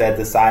is that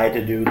decided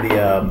to do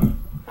the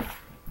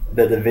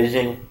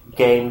division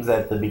games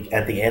at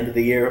the end of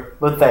the year,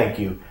 but thank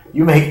you.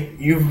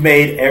 You've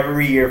made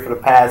every year for the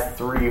past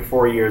 3 or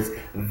 4 years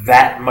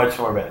that much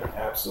more better.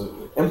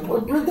 Absolutely, and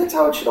that's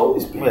how it should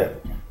always be. Yeah.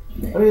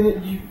 I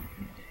mean,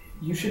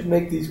 you should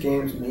make these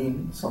games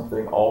mean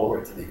something all the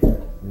way to the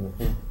end.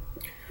 Mm-hmm.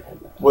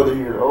 Whether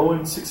you're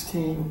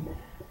 0-16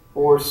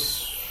 or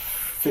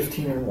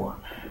 15-1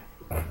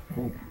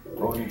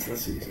 going into the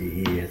season.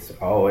 He is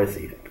always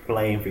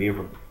playing for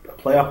your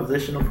playoff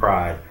position of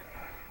pride.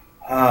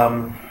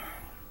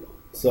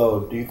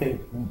 So, do you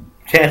think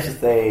chances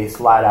they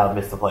slide out and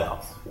miss the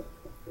playoffs?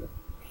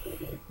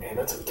 Man,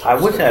 that's a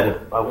tough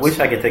I wish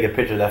I could take a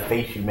picture of that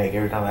face you make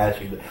every time I ask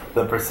you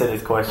the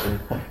percentage question.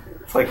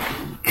 It's like,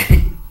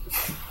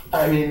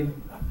 I mean,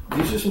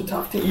 these are some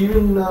tough teams.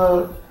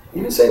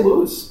 Even St.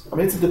 Louis. I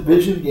mean, it's a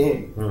division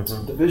game.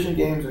 Mm-hmm. Division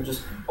games are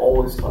just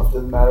always tough.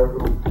 Doesn't matter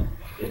who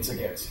it's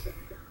against.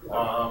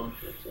 Wow.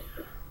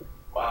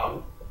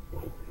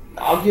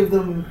 I'll still give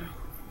them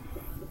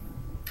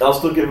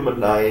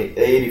an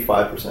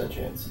 85%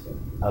 chance.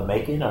 of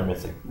making or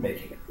missing?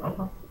 Making it.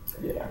 Uh-huh.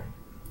 Yeah.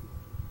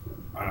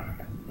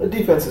 The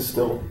defense is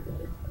still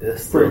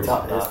It's pretty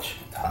top notch.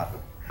 Top.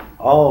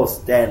 All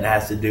Stanton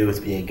has to do is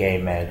be a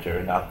game manager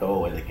and not throw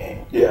away the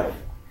game. Yeah.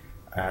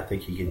 I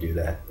think he can do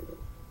that.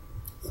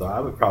 So I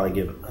would probably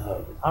give him,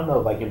 I don't know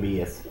if I can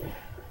be as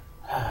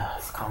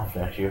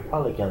confident here.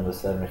 Probably give him a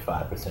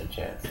 75%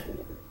 chance.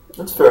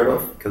 That's fair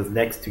enough. Because the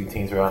next 2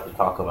 teams we're going to have to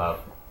talk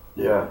about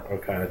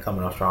are kind of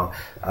coming on strong.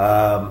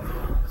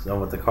 So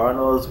with the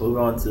Cardinals,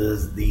 moving on to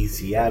the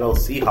Seattle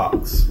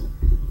Seahawks,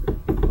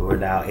 who are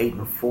now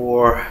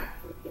 8-4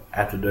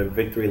 after their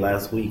victory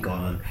last week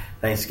on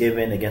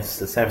Thanksgiving against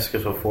the San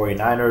Francisco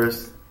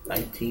 49ers,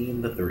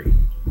 19-3.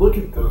 Look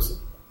at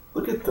those.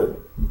 Look at the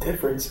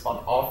difference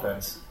on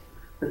offense.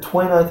 They're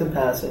 29th in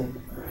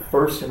passing,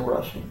 first in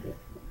rushing.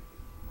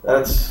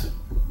 That's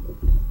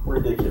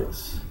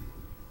ridiculous.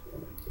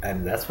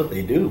 And that's what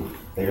they do.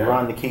 They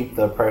run to keep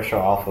the pressure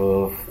off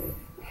of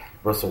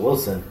Russell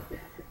Wilson.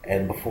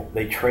 And before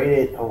they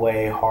traded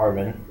away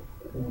Harvin.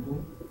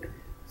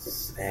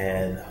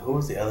 And who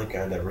was the other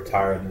guy that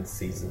retired in the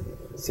season?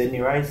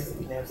 Sidney Rice?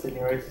 Didn't they have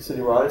Sidney Rice?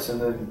 Sidney Rice,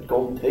 and then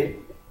Golden Tate.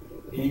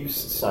 He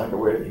signed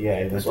away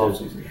this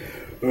offseason.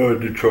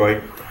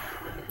 Detroit.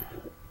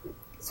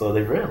 So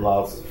they've really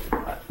lost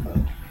a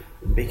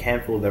big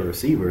handful of their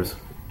receivers.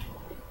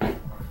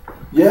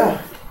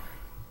 Yeah.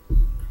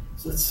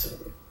 So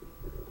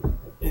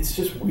it's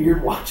just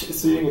weird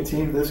seeing a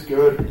team this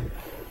good.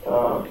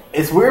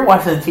 It's weird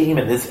watching a team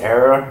in this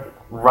era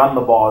run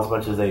the ball as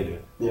much as they do.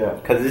 Yeah.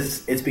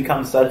 Because it's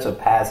become such a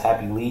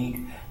pass-happy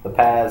league the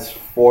past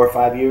 4 or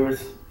 5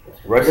 years.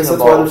 I guess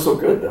that's why they're so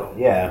good, though.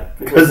 Yeah.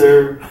 Because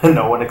they're...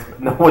 no one's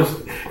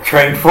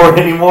trained for it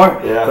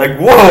anymore. Yeah. Like,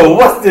 whoa,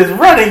 what's this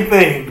running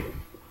thing?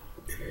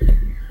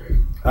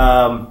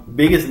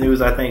 Biggest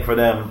news, I think, for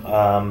them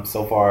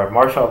so far,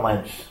 Marshawn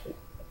Lynch.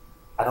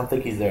 I don't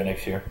think he's there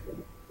next year.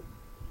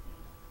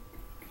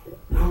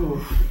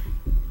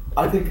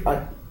 I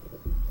have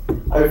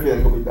a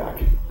feeling he'll be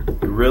back.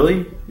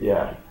 Really?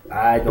 Yeah.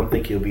 I don't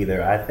think he'll be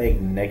there. I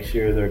think next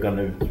year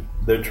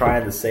they're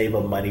trying to save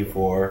up money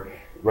for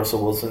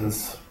Russell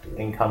Wilson's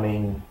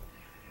incoming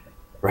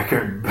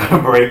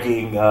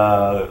record-breaking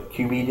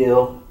QB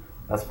deal.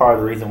 That's part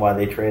of the reason why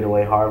they trade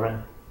away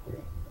Harvin.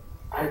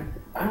 I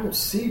don't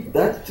see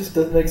that. Just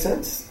doesn't make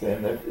sense.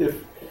 Then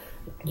if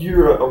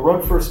you're a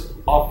run-first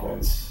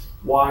offense,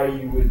 why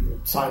you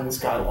would sign this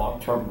guy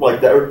long-term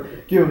like that, or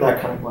give him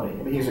that kind of money?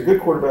 I mean, he's a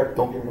good quarterback.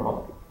 Don't get me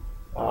wrong,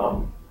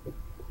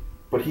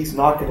 but he's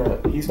not gonna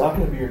be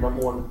your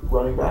number one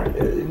running back,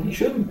 and he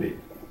shouldn't be.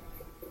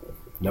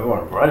 Number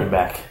one running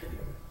back.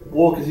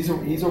 Well, because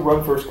he's a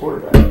run-first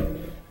quarterback.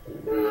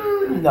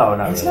 No,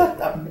 he's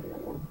not.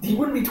 He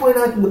wouldn't be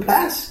 29th in the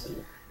pass.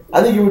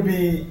 I think it would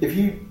be if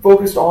he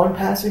focused on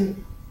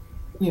passing.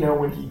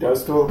 When he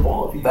does throw the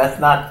ball. That's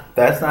not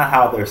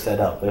how they're set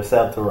up. They're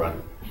set up to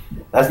run.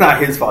 That's not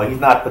his fault. He's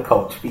not the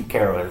coach. Pete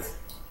Carroll is.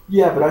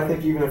 Yeah, but I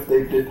think even if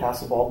they did pass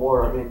the ball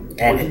more, I mean,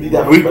 and would he be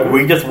that much better?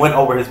 We just went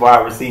over his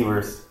wide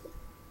receivers.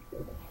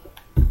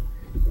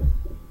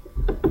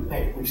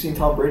 Hey, we've seen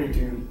Tom Brady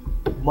do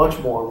much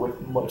more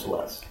with much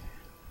less.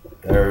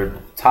 Their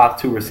top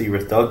 2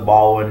 receivers, Doug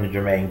Baldwin and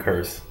Jermaine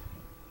Kearse.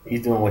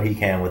 He's doing what he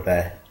can with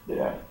that.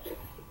 Yeah.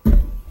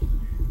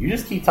 You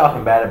just keep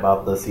talking bad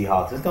about the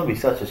Seahawks. It's going to be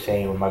such a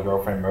shame when my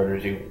girlfriend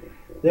murders you.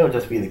 They'll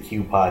just be the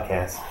Q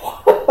podcast.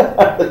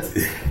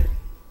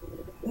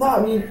 No,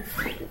 I mean,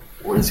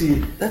 what is he?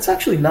 That's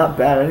actually not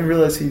bad. I didn't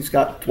realize he's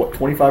got,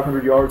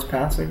 2,500 yards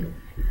passing?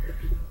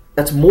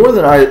 That's more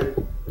than I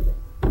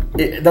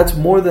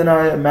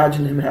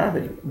imagined him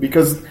having.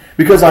 Because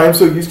I am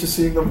so used to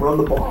seeing them run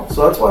the ball.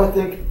 So that's why I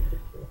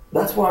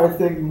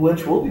think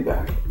Lynch will be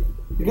back.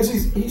 Because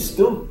he's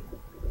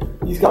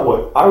got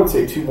what I would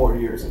say 2 more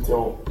years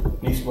until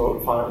beast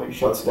mode finally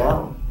shuts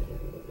down.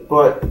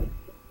 But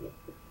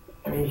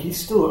I mean,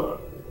 he's still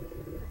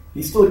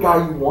a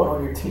guy you want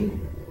on your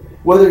team,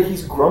 whether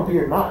he's grumpy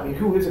or not. I mean,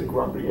 who isn't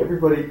grumpy? Every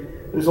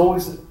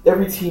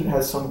team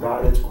has some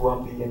guy that's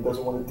grumpy and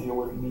doesn't want to deal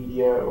with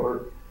media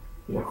or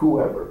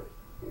whoever.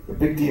 A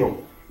big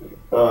deal.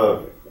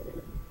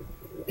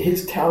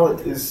 His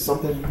talent is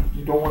something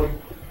you don't want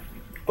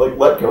to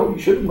let go. You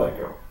shouldn't let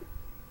go.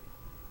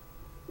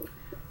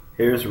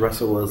 Here's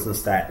Russell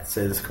Wilson's stats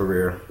in his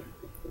career.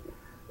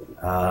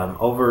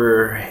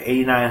 Over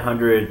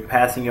 8,900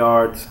 passing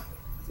yards.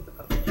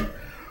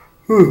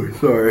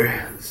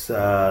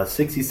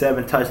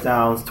 67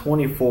 touchdowns,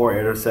 24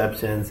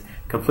 interceptions,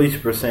 completion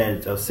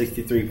percentage of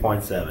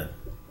 63.7.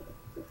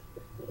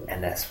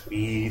 And that's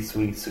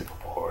sweet Super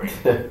Bowl.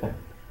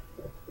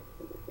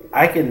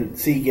 I can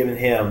see giving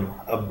him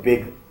a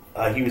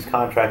huge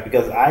contract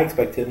because I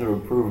expect him to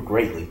improve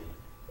greatly.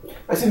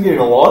 I see him getting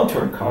a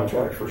long-term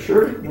contract for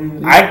sure.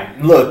 I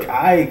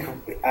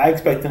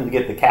expect him to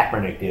get the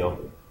Kaepernick deal.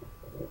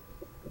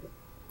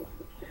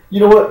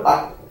 You know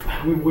what?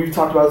 We've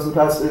talked about this in the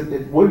past.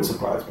 It wouldn't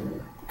surprise me.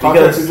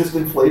 Contracts are just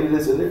inflated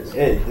as it is.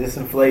 This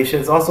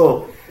inflation is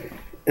also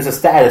a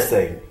status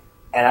thing,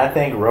 and I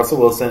think Russell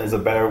Wilson is a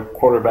better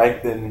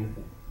quarterback than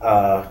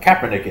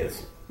Kaepernick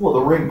is. Well,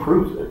 the ring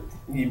proves it.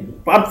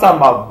 I'm talking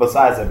about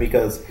besides that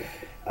because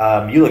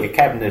you look at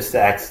Kaepernick's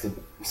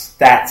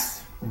stats.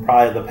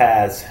 Probably the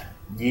past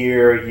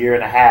year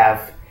and a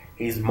half,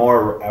 he's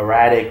more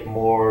erratic,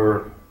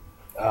 more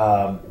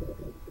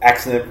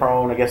accident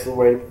prone, I guess is the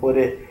way to put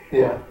it.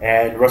 Yeah.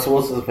 And Russell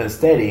Wilson's been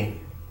steady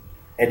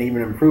and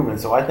even improving.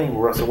 So I think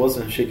Russell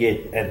Wilson should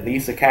get at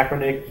least a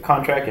Kaepernick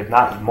contract, if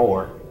not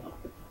more.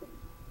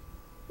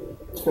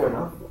 It's fair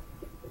enough.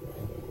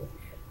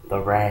 The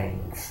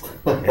rings.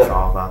 It's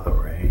all about the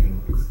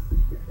rings.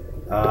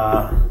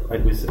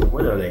 Like we said,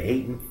 what are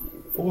they?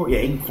 8-4?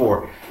 Yeah,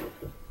 8-4.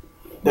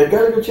 They've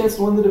got a good chance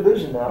to win the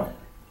division now.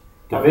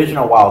 Division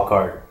or wild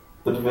card?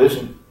 The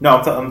division. No,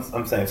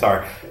 I'm saying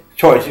sorry.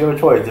 Choice. You have a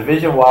choice.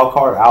 Division, wild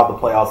card, out of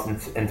the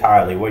playoffs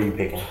entirely. What are you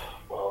picking?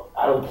 Well,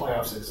 out of the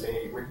playoffs is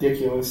a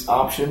ridiculous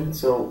option,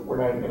 so we're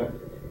not even going to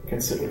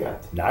consider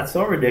that. Not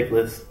so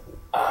ridiculous.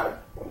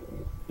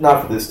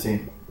 Not for this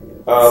team.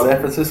 San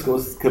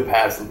Francisco's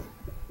capacity.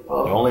 They're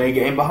only a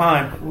game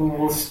behind.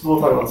 We'll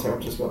talk about San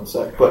Francisco in a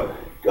sec. But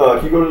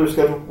can you go to their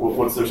schedule?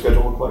 What's their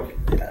schedule look like?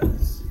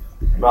 Yes.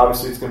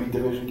 Obviously, it's going to be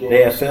division games.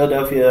 They have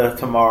Philadelphia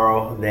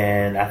tomorrow.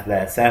 Then after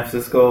that, San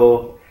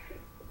Francisco,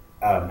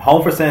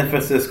 home for San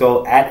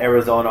Francisco, at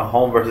Arizona,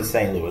 home versus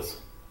St. Louis.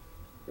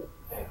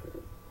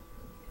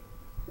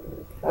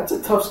 That's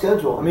a tough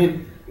schedule. I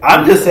mean,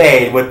 I'm just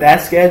saying, with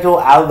that schedule,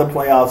 out of the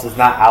playoffs is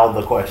not out of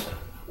the question.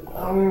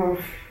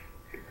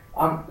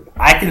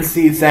 I can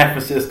see San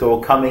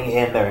Francisco coming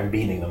in there and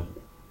beating them.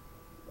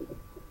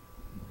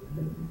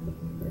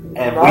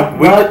 And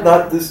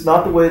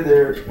not the way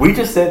they're. We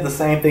just said the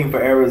same thing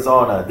for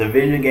Arizona.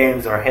 Division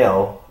games are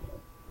hell.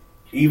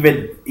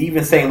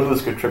 Even St.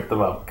 Louis could trip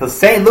them up because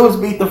St. Louis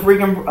beat the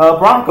freaking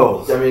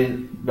Broncos.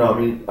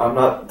 I'm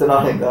not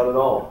denying that at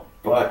all.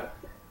 But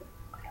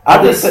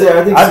I think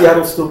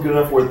Seattle's still good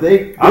enough where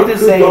they. I'm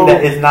just saying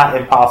that it's not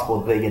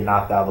impossible if they get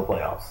knocked out of the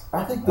playoffs.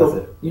 I think I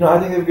think they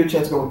have a good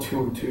chance going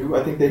 2-2.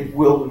 I think they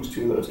will lose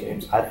 2 of those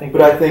games. I think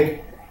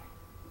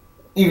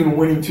even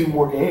winning 2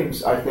 more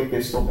games, I think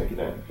they still make it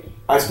in.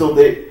 I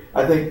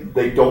think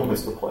they don't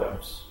miss the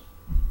playoffs.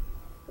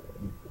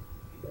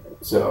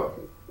 So,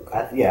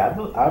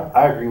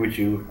 I agree with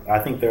you. I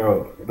think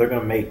they're going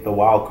to make the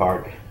wild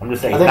card. I'm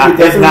just saying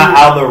it's not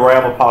out of the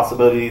realm of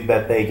possibility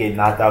that they get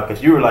knocked out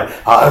because you were like,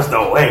 oh, there's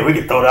no way we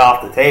can throw that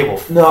off the table.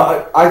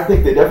 No, I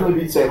think they definitely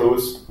beat St.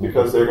 Louis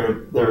because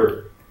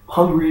they're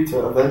hungry to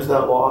avenge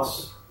that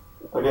loss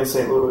against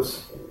St.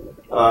 Louis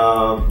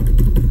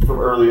from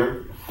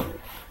earlier.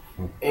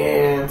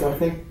 And I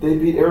think they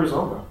beat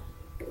Arizona.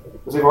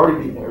 Because they've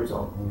already beaten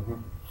Arizona. Mm-hmm.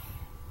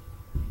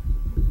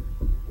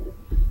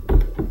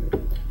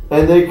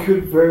 And they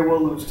could very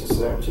well lose to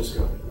San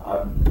Francisco.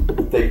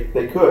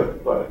 They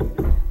could, but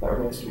that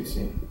remains to be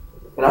seen.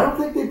 And I don't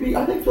think they beat...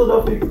 I think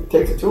Philadelphia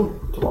takes it to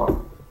them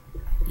tomorrow.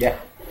 Yeah.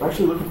 I'm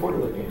actually looking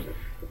forward to that game.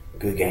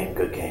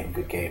 Good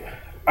game.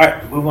 All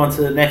right, move on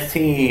to the next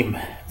team.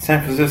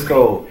 San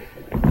Francisco.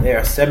 They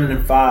are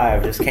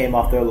 7-5. Just came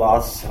off their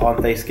loss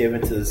on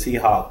Thanksgiving to the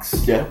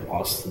Seahawks. Yeah,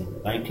 lost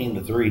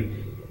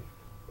 19-3.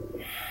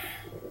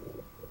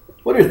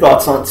 What are your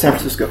thoughts on San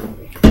Francisco?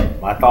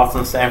 My thoughts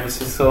on San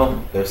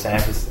Francisco. They're San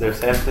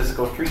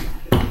Francisco Street.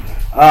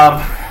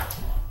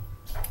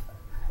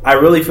 I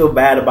really feel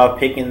bad about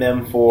picking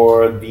them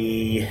for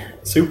the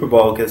Super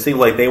Bowl because it seems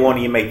like they won't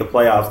even make the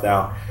playoffs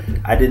now.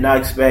 I did not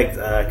expect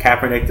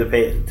Kaepernick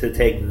to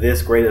take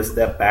this great a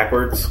step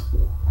backwards.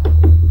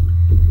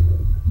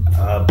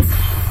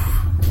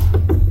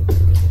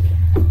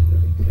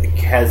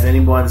 Has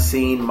anyone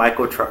seen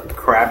Michael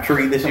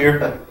Crabtree this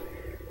year?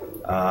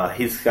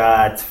 He's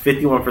got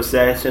 51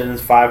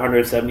 receptions,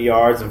 570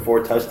 yards, and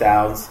 4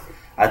 touchdowns.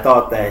 I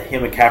thought that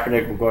him and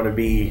Kaepernick were going to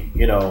be,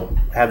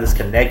 have this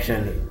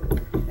connection,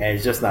 and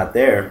it's just not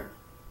there.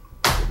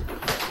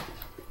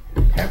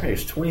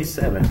 Kaepernick's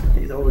 27.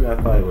 He's older than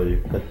I thought he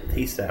would, but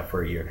he sat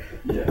for a year.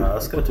 Yeah.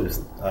 Let's go to his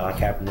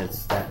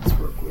Kaepernick's stats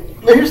real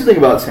quick. Now, here's the thing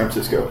about San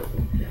Francisco.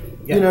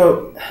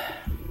 Yep.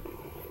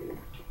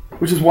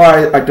 Which is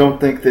why I don't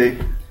think they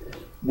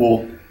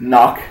will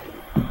knock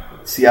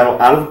Seattle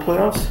out of the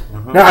playoffs.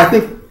 Mm-hmm. Now, I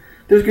think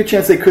there's a good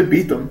chance they could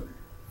beat them.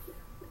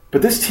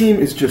 But this team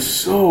is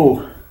just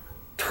so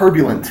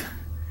turbulent.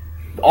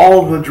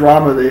 All the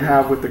drama they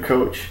have with the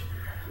coach.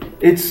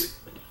 It's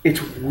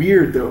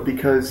weird, though,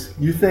 because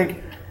you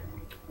think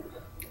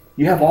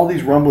you have all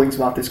these rumblings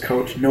about this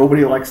coach.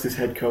 Nobody likes this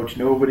head coach.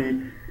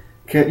 Nobody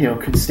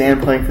can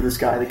stand playing for this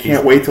guy. They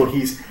can't wait till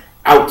he's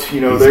out. He's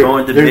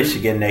going to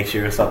Michigan next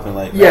year or something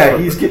like that. Yeah,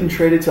 he's getting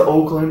traded to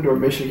Oakland or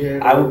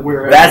Michigan or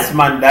wherever. That's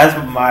my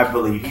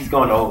belief. He's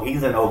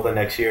in Oakland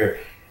next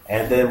year,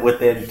 and then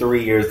within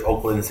 3 years,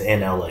 Oakland's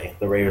in LA.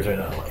 The Raiders are in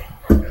LA.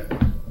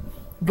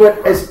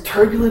 But as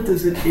turbulent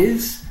as it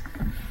is,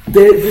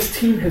 this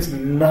team has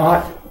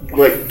not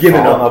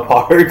given up.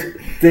 Apart.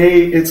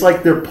 It's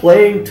like they're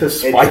playing to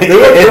spite.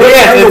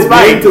 They're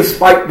playing to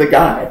spite the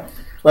guy.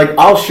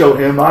 I'll show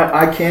him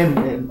I can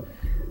win.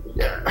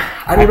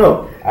 I don't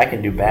know. I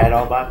can do bad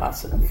all by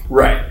myself.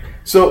 Right.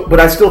 So, but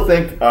I still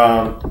think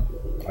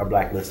our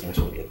black listeners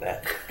will get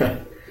that.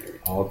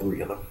 All 3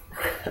 of them.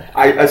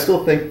 I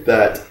still think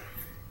that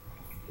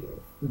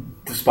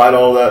despite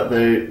all that,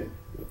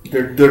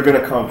 they're going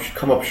to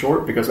come up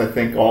short because I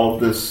think all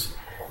of this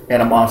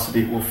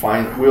animosity will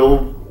find a way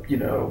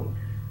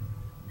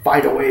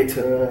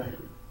to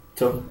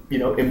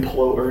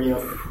implode or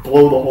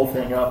blow the whole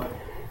thing up.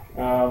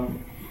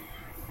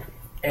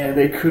 And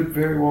they could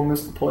very well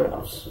miss the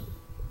playoffs.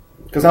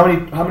 Because how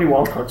many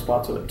wild card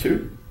spots are there?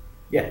 2?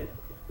 Yeah.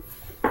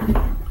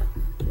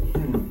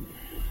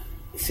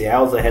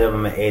 Seattle's ahead of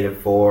them at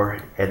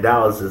 8-4, and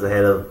Dallas is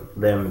ahead of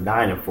them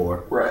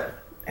 9-4. Right.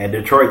 And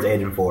Detroit's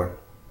 8-4.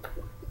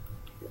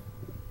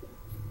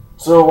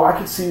 So I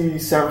could see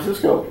San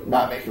Francisco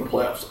not making the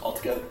playoffs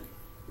altogether.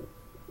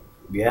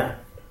 Yeah.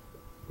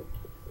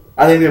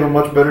 I think they have a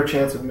much better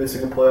chance of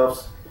missing the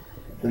playoffs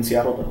than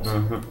Seattle does.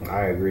 Mm-hmm.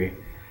 I agree.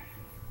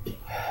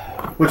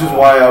 Which is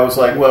why I was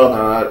like, well,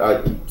 no,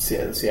 I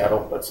see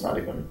Seattle. That's not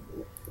even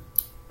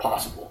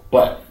possible.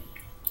 But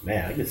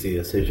man, I can see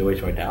a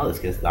situation where Dallas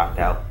gets knocked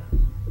out.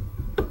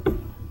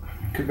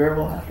 Could very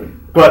well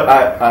happen. But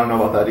I don't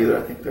know about that either.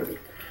 I think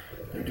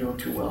they're doing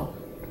too well.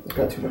 They've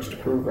got too much to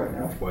prove right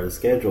now. For the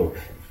schedule,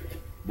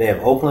 they have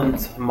Oakland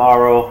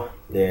tomorrow.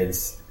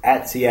 There's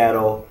at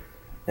Seattle,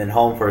 then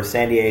home for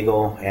San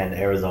Diego and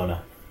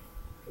Arizona.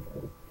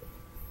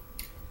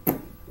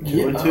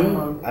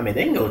 2-2. I mean,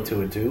 they can go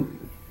 2-2.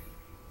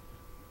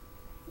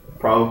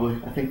 Probably.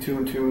 I think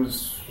 2-2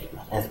 is.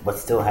 But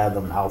still have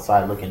them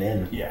outside looking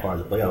in as far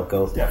as the playoff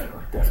goes.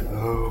 Definitely.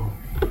 Oh.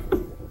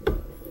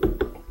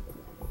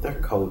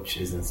 Their coach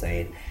is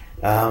insane.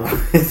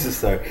 It's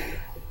just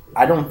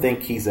I don't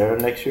think he's there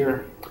next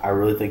year. I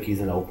really think he's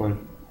in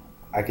Oakland.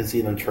 I can see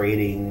them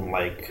trading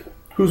like.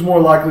 Who's more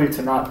likely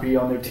to not be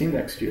on their team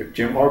next year,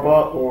 Jim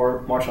Harbaugh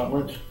or Marshawn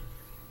Lynch?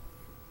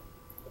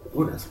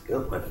 Ooh, that's a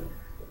good one.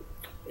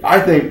 I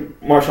think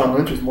Marshawn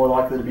Lynch is more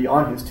likely to be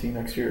on his team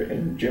next year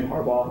and Jim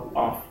Harbaugh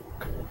off.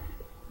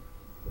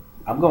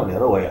 I'm going the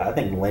other way. I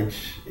think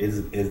Lynch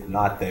is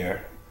not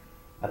there.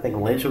 I think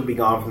Lynch will be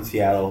gone from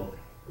Seattle.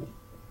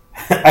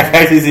 I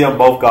actually see them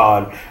both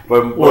gone,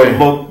 but the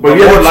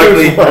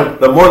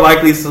more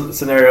likely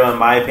scenario, in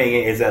my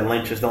opinion, is that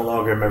Lynch is no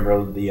longer a member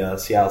of the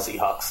Seattle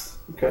Seahawks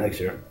next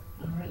year.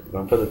 All right.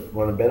 Want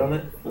to bet on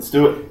it? Let's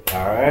do it.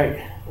 All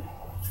right.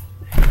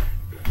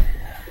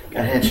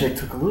 That handshake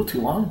took a little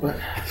too long, but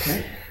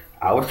okay.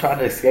 I was trying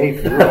to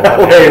escape.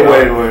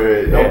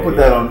 Wait. Don't put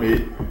that on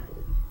me.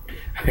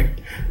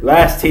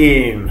 Last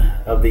team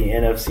of the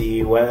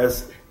NFC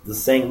West, the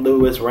St.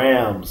 Louis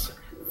Rams,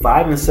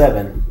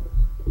 5-7.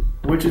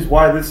 Which is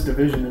why this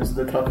division is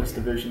the toughest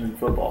division in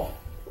football.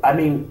 I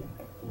mean,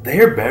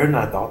 they're better than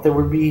I thought they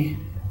would be,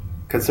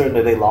 considering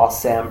that they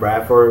lost Sam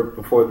Bradford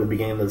before the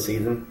beginning of the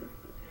season.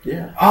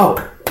 Yeah. Oh,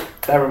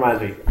 that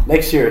reminds me.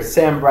 Next year,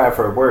 Sam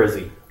Bradford, where is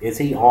he? Is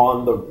he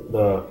on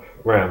the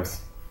Rams?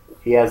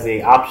 He has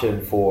the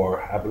option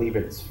for, I believe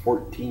it's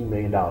 $14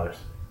 million.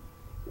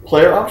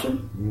 Player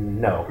option?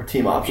 No. Or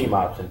team option? Team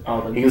option.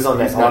 Oh, then he's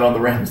not on the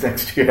Rams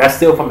next year. That's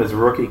still from his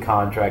rookie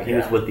contract. He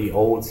was with the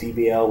old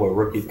CBL where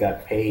rookies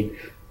got paid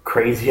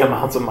crazy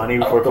amounts of money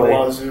before playing.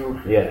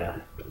 Wazoo. Yeah.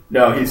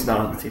 No, he's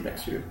not on the team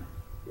next year.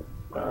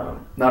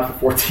 Not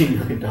for $14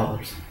 million.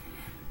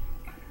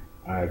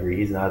 I agree.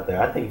 He's not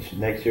there. I think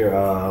next year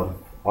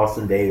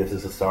Austin Davis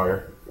is a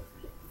starter.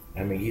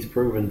 I mean, he's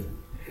proven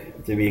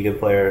to be a good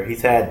player.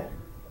 He's had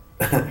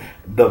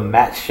the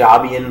Matt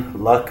Shabian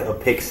luck of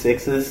pick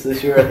sixes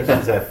this year. I think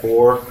he's at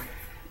 4.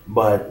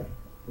 But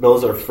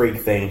those are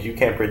freak things. You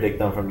can't predict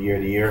them from year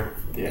to year.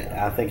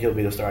 Yeah. I think he'll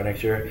be the starter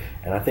next year.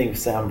 And I think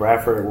Sam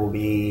Bradford will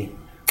be...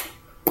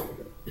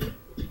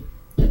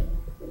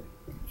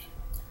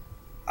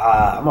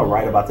 I'm going to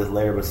write about this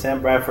later, but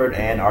Sam Bradford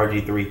and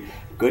RG3,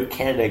 good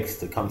candidates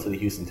to come to the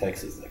Houston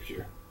Texans next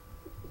year.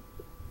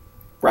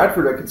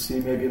 Bradford I could see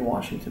maybe in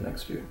Washington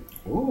next year.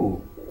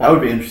 Ooh. That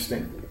would be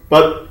interesting.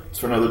 But it's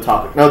for another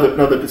topic,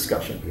 another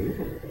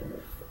discussion.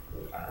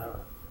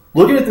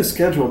 Looking at the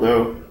schedule,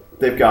 though,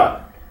 they've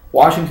got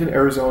Washington,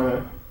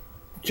 Arizona,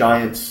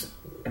 Giants,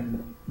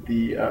 and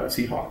the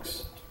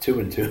Seahawks.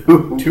 2-2.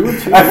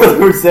 2-2. I feel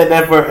like we said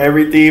that for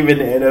every team in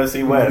the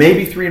NFC West.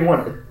 Maybe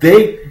 3-1.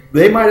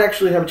 They might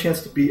actually have a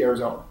chance to beat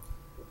Arizona.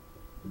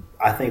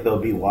 I think they'll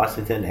beat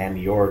Washington and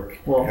New York.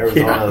 Well,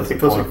 Arizona I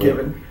think those are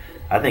given.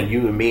 I think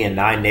you and me and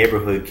 9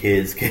 neighborhood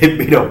kids can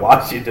beat up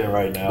Washington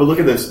right now. But look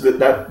at this.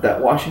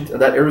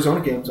 That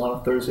Arizona game's on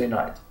a Thursday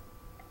night.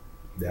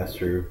 That's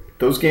true.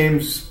 Those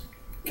games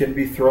can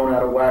be thrown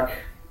out of whack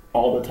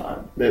all the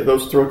time.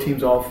 Those throw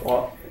teams off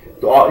and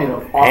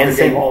the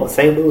game all the time.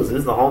 St. Louis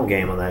is the home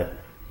game on that.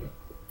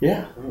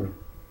 Yeah.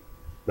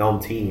 The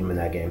home team in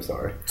that game,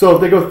 sorry. So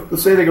if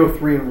let's say they go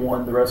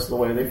 3-1 the rest of the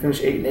way, they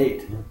finish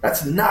 8-8.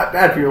 That's not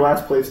bad for your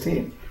last place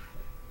team.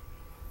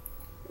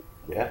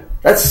 Yeah.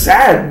 That's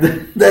sad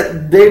that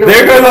they're going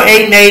to go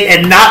 8-8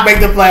 and not make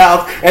the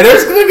playoffs. And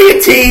there's going to be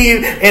a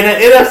team in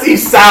the NFC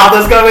South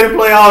that's going to make the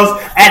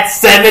playoffs at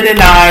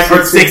 7-9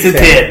 or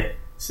 6-10.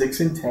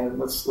 6-10.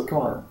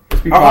 Come on.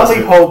 Let's be Our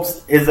positive. only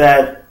hopes is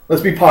that.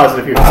 Let's be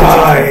positive here.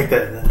 I hate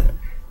that.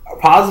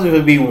 Positive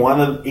would be one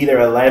of either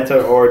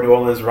Atlanta or New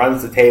Orleans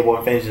runs the table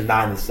and finishes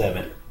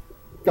 9-7.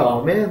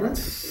 Oh man,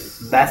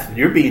 that's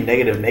you're being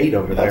negative Nate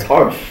over there. That's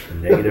harsh.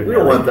 Negative. We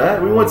don't want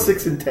that. We want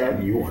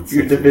 6-10. You want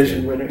your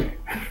division winner.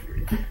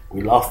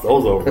 We lost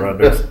those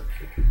over-unders.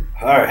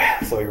 All right,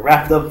 so we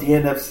wrapped up the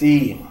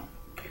NFC.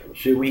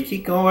 Should we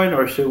keep going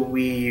or should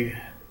we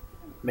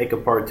make a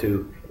part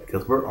 2?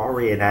 Because we're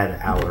already at an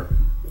hour.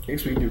 I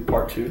guess we can do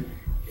part 2.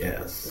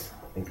 Yes,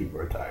 I think people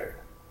are tired.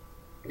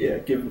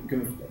 give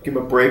him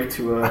a break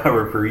to A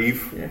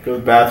reprieve. go to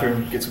the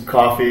bathroom, get some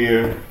coffee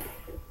or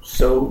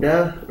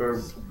soda or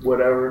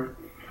whatever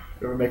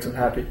makes him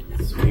happy.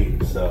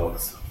 Sweet. So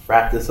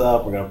wrap this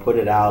up. We're gonna put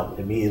it out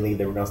immediately.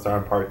 Then we're gonna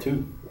start on part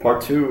 2.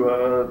 Part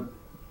 2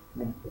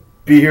 will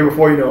be here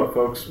before you know it,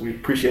 folks. We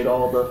appreciate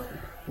all the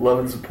love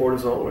and support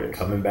as always.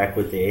 Coming back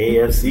with the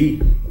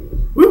AFC.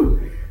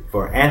 Woo!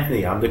 For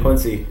Anthony, I'm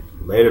DeQuincy.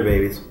 Later,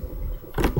 babies.